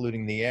keep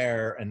polluting the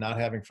air and not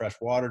having fresh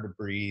water to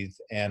breathe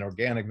and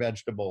organic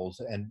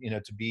vegetables and,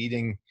 to be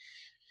eating,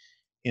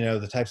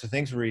 the types of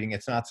things we're eating.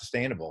 It's not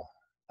sustainable.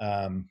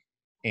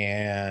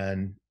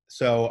 And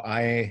so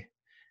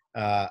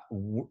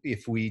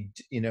if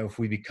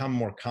we become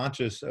more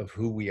conscious of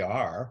who we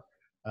are,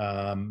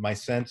 my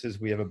sense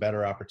is we have a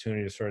better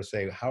opportunity to sort of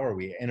say, how are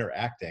we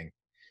interacting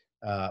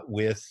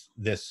with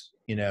this,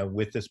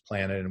 with this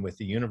planet and with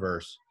the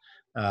universe,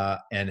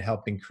 and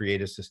helping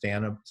create a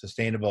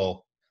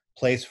sustainable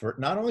place for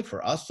not only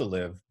for us to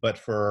live, but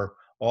for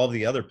all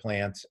the other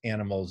plants,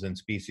 animals, and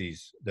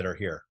species that are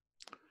here.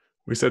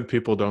 We said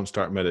people don't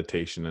start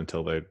meditation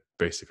until they're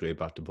basically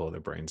about to blow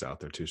their brains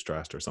out. They're too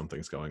stressed or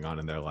something's going on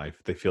in their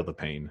life. They feel the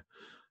pain.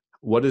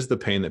 What is the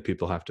pain that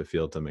people have to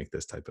feel to make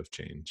this type of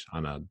change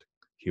on a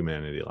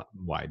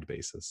humanity-wide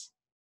basis?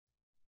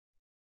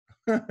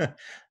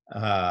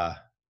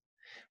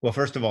 Well,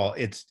 first of all,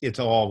 it's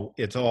all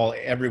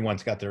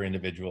everyone's got their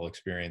individual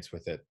experience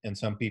with it, and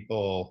some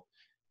people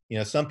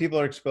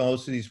are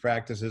exposed to these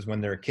practices when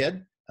they're a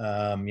kid.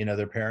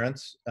 Their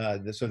parents,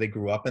 so they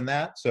grew up in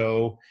that.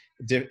 So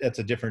that's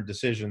a different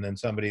decision than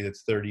somebody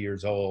that's 30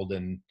 years old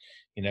and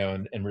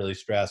and really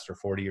stressed, or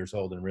 40 years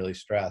old and really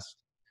stressed.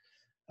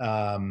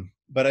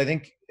 But I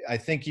think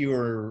you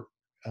were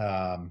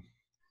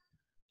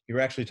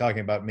actually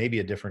talking about maybe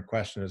a different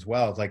question as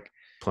well. It's like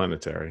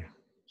Planetary.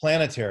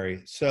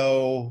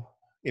 So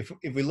if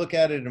we look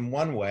at it in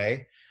one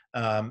way,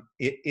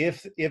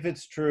 if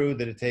it's true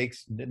that it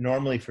takes,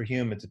 normally for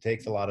humans, it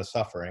takes a lot of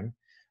suffering,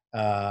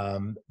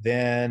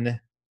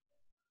 then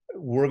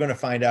we're going to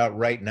find out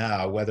right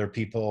now whether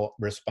people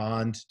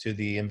respond to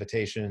the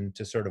invitation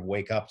to sort of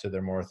wake up to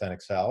their more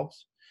authentic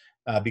selves,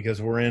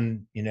 because we're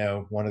in,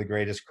 one of the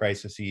greatest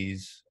crises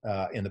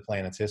in the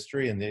planet's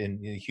history and in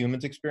the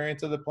humans'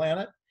 experience of the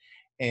planet.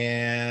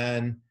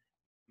 And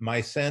my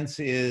sense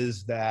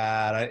is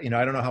that I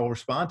don't know how we'll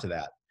respond to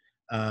that,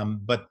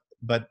 but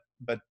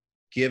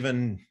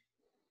given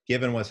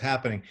what's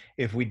happening,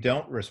 if we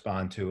don't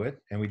respond to it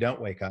and we don't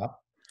wake up.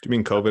 Do you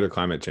mean COVID or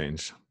climate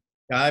change?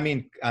 I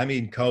mean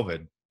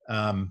COVID.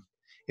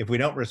 If we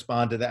don't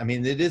respond to that,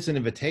 it is an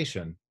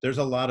invitation. There's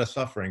a lot of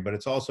suffering, but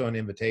it's also an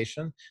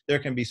invitation. There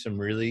can be some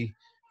really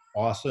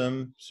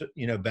awesome,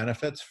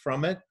 benefits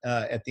from it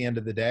at the end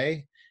of the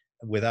day,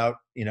 without,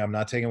 I'm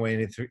not taking away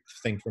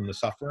anything from the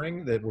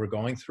suffering that we're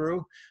going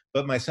through.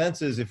 But my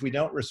sense is if we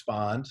don't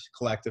respond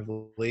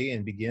collectively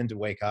and begin to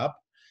wake up,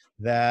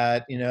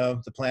 that,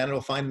 the planet will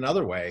find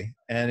another way,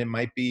 and it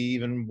might be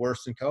even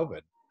worse than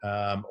COVID,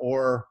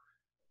 or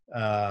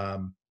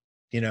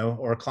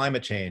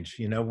climate change.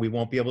 We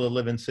won't be able to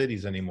live in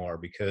cities anymore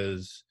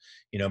because,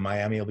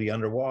 Miami will be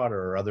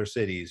underwater, or other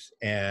cities.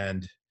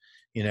 And,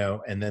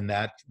 and then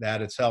that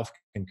itself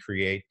can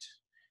create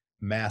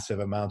massive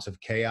amounts of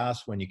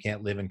chaos when you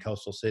can't live in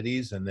coastal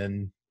cities. And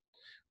then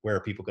where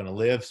are people going to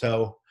live?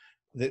 So,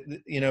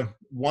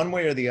 one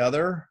way or the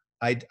other,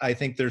 I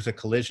think there's a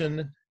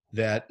collision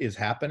that is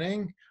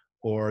happening,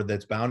 or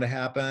that's bound to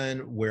happen,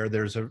 where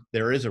there is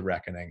a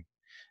reckoning.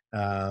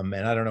 And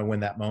I don't know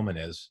when that moment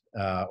is,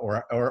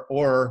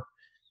 or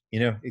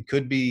it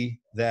could be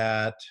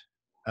that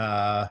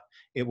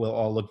it will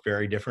all look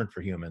very different for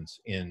humans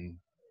in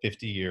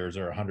 50 years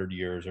or 100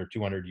 years or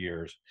 200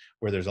 years,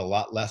 where there's a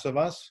lot less of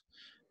us,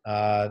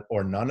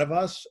 or none of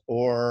us,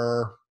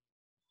 or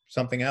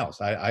something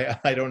else.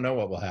 I don't know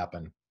what will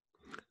happen.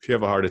 If you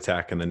have a heart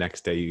attack and the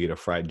next day you eat a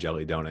fried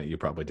jelly donut, you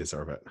probably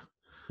deserve it.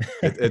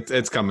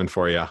 It's coming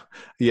for you.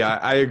 Yeah,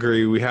 I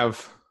agree. We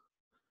have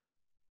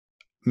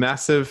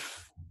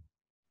massive,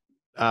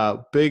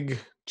 big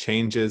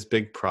changes,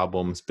 big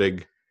problems,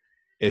 big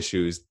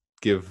issues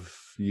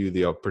give you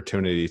the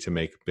opportunity to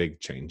make big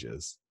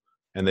changes.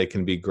 And they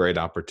can be great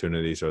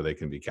opportunities, or they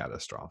can be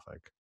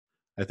catastrophic.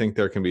 I think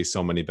there can be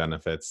so many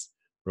benefits: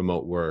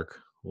 remote work,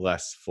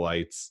 less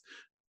flights,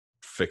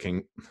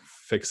 fixing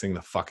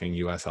the fucking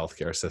US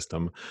healthcare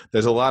system.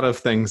 There's a lot of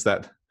things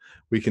that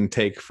we can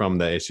take from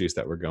the issues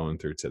that we're going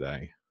through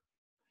today.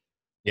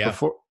 Yeah.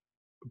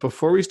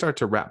 Before we start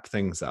to wrap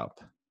things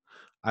up,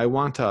 I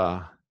want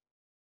a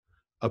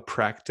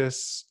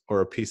practice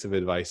or a piece of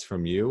advice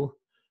from you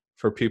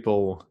for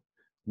people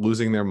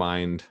losing their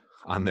mind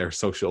on their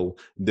social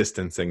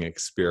distancing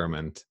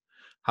experiment.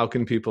 How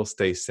can people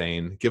stay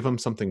sane? Give them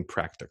something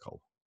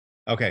practical.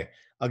 Okay.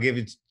 I'll give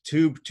you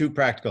two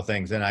practical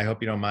things, and I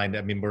hope you don't mind.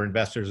 We're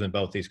investors in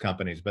both these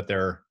companies, but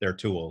they're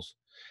tools.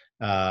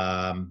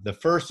 The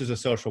first is a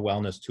social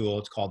wellness tool.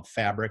 It's called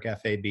Fabric,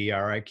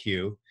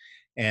 Fabriq.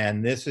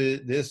 And this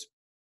is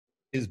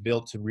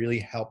built to really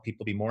help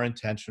people be more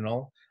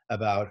intentional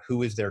about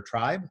who is their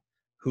tribe,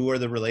 who are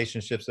the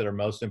relationships that are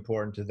most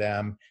important to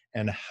them,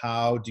 and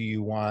how do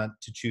you want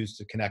to choose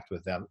to connect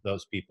with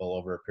those people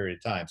over a period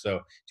of time. So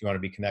do you want to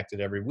be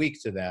connected every week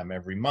to them,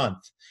 every month?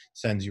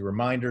 Sends you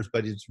reminders,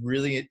 but it's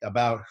really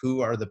about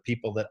who are the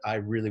people that I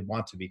really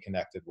want to be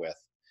connected with,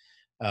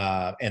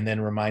 and then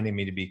reminding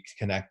me to be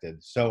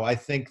connected. So I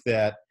think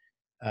that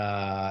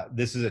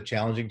This is a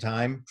challenging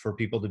time for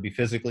people to be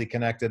physically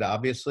connected,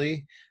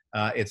 obviously.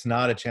 It's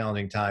not a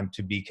challenging time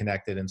to be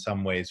connected in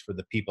some ways for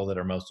the people that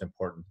are most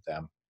important to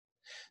them.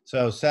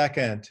 So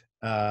second,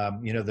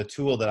 the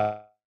tool that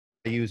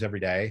I use every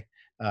day,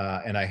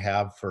 and I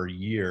have for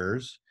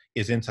years,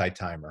 is Insight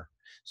Timer.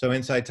 So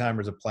Insight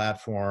Timer is a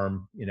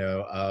platform,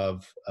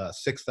 of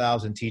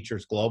 6,000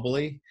 teachers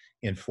globally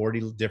in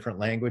 40 different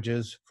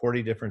languages,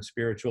 40 different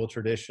spiritual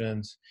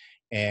traditions,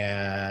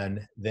 and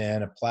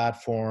then a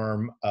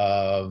platform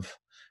of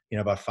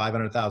about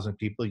 500,000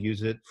 people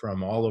use it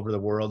from all over the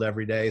world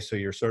every day. So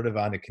you're sort of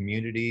on a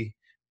community,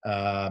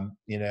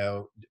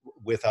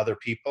 with other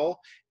people.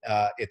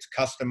 It's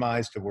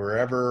customized to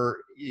wherever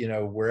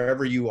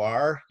you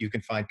are. You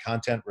can find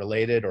content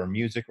related or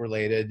music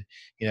related,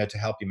 to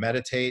help you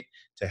meditate,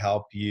 to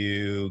help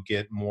you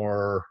get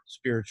more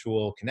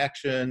spiritual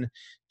connection,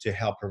 to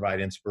help provide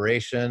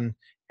inspiration.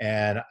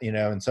 And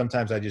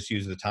sometimes I just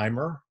use the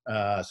timer,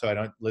 so I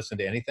don't listen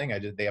to anything.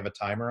 They have a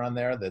timer on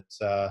there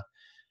that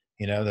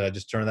I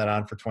just turn that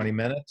on for 20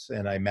 minutes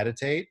and I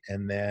meditate.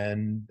 And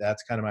then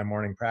that's kind of my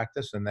morning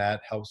practice. And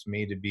that helps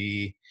me to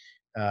be,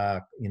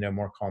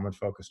 more calm and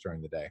focused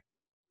during the day.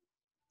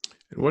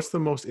 And what's the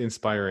most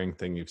inspiring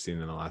thing you've seen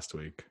in the last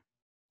week?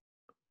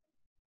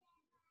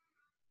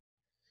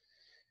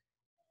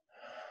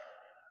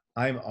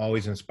 I'm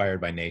always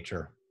inspired by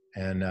nature.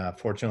 And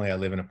fortunately, I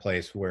live in a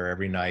place where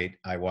every night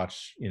I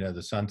watch,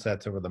 the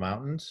sunsets over the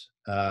mountains.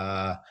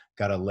 Got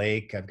a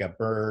lake, I've got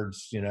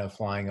birds,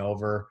 flying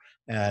over,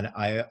 and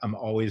I'm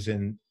always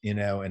in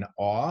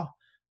awe.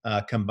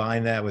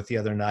 Combine that with the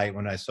other night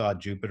when I saw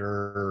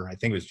Jupiter, I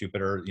think it was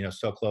Jupiter,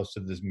 so close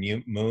to this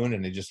moon,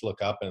 and they just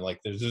look up and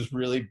like there's this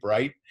really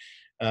bright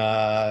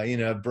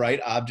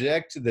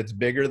object that's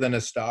bigger than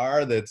a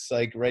star that's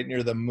like right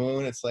near the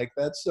moon. It's like,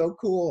 that's so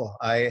cool.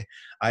 I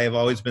have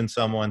always been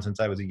someone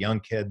since I was a young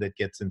kid that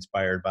gets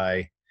inspired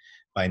by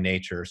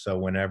nature. So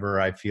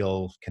whenever I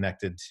feel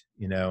connected,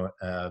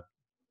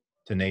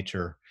 to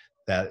nature,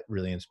 that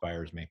really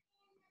inspires me.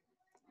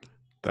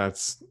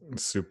 That's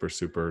super,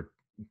 super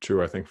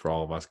true. I think for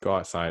all of us, go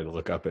outside,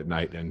 look up at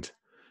night, and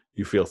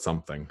you feel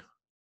something.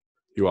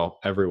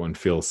 Everyone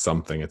feels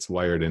something. It's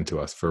wired into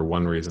us for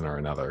one reason or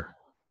another.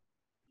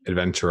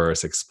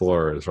 Adventurers,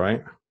 explorers,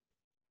 right?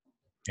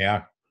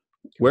 Yeah.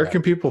 Where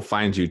can people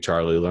find you,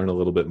 Charlie? Learn a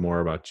little bit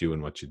more about you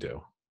and what you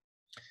do.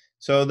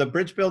 So the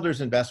Bridge Builders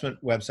investment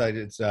website,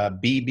 it's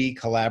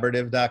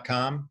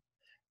bbcollaborative.com.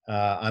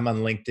 I'm on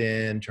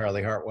LinkedIn,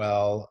 Charlie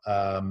Hartwell,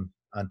 on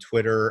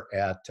Twitter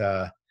at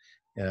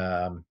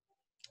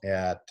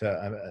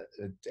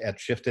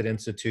Shifted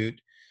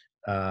Institute,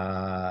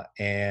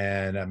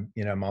 and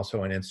I'm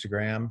also on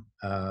Instagram.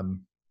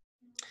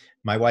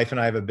 My wife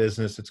and I have a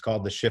business. It's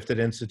called the Shifted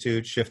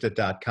Institute,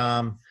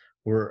 shifted.com.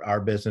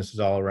 Our business is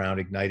all around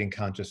igniting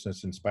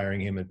consciousness,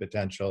 inspiring human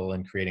potential,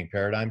 and creating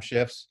paradigm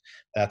shifts.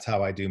 That's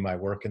how I do my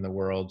work in the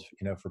world,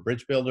 for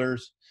bridge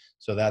builders.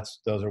 So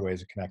those are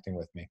ways of connecting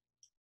with me.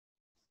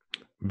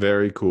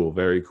 Very cool.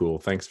 Very cool.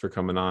 Thanks for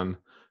coming on.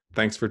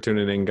 Thanks for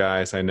tuning in,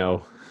 guys. I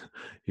know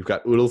you've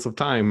got oodles of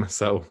time,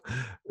 so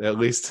at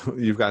least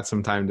you've got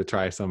some time to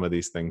try some of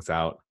these things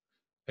out.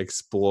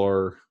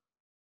 Explore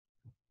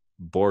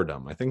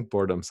boredom. I think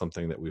boredom's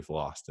something that we've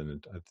lost,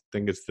 and I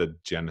think it's the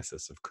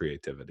genesis of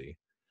creativity.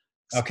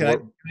 Can I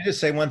just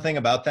say one thing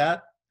about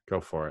that?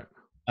 Go for it.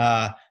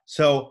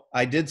 So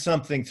I did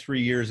something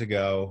 3 years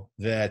ago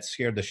that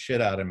scared the shit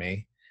out of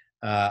me.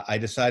 I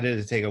decided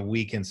to take a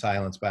week in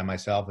silence by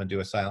myself and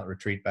do a silent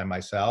retreat by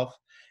myself.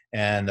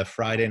 And the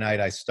Friday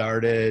night I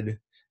started,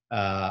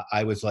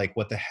 I was like,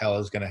 what the hell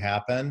is going to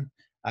happen?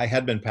 I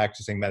had been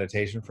practicing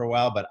meditation for a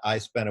while, but I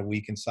spent a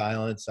week in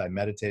silence. I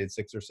meditated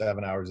 6 or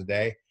 7 hours a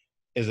day.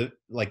 Is it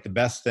like the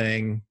best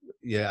thing?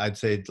 Yeah, I'd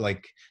say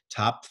like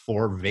top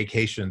 4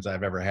 vacations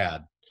I've ever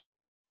had.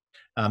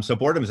 So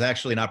boredom is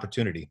actually an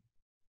opportunity.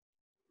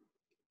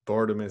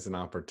 Boredom is an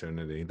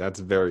opportunity. That's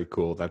very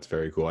cool. That's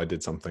very cool. I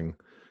did something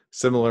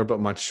similar, but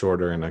much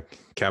shorter in a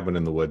cabin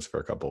in the woods for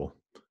a couple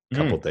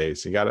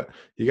days. You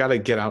gotta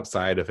get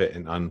outside of it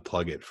and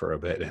unplug it for a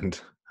bit. And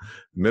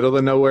middle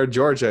of nowhere,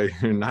 Georgia,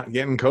 you're not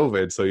getting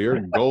COVID, so you're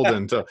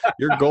golden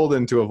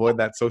to avoid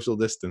that social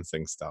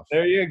distancing stuff.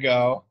 There you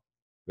go.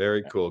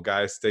 Very cool,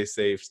 guys. Stay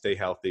safe, stay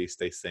healthy,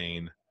 stay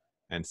sane,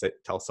 and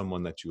tell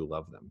someone that you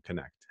love them.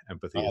 Connect.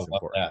 Empathy is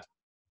important. That.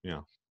 Yeah.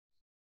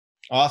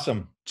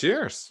 Awesome.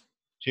 Cheers.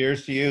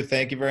 Cheers to you.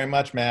 Thank you very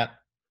much, Matt.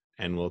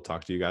 And we'll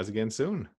talk to you guys again soon.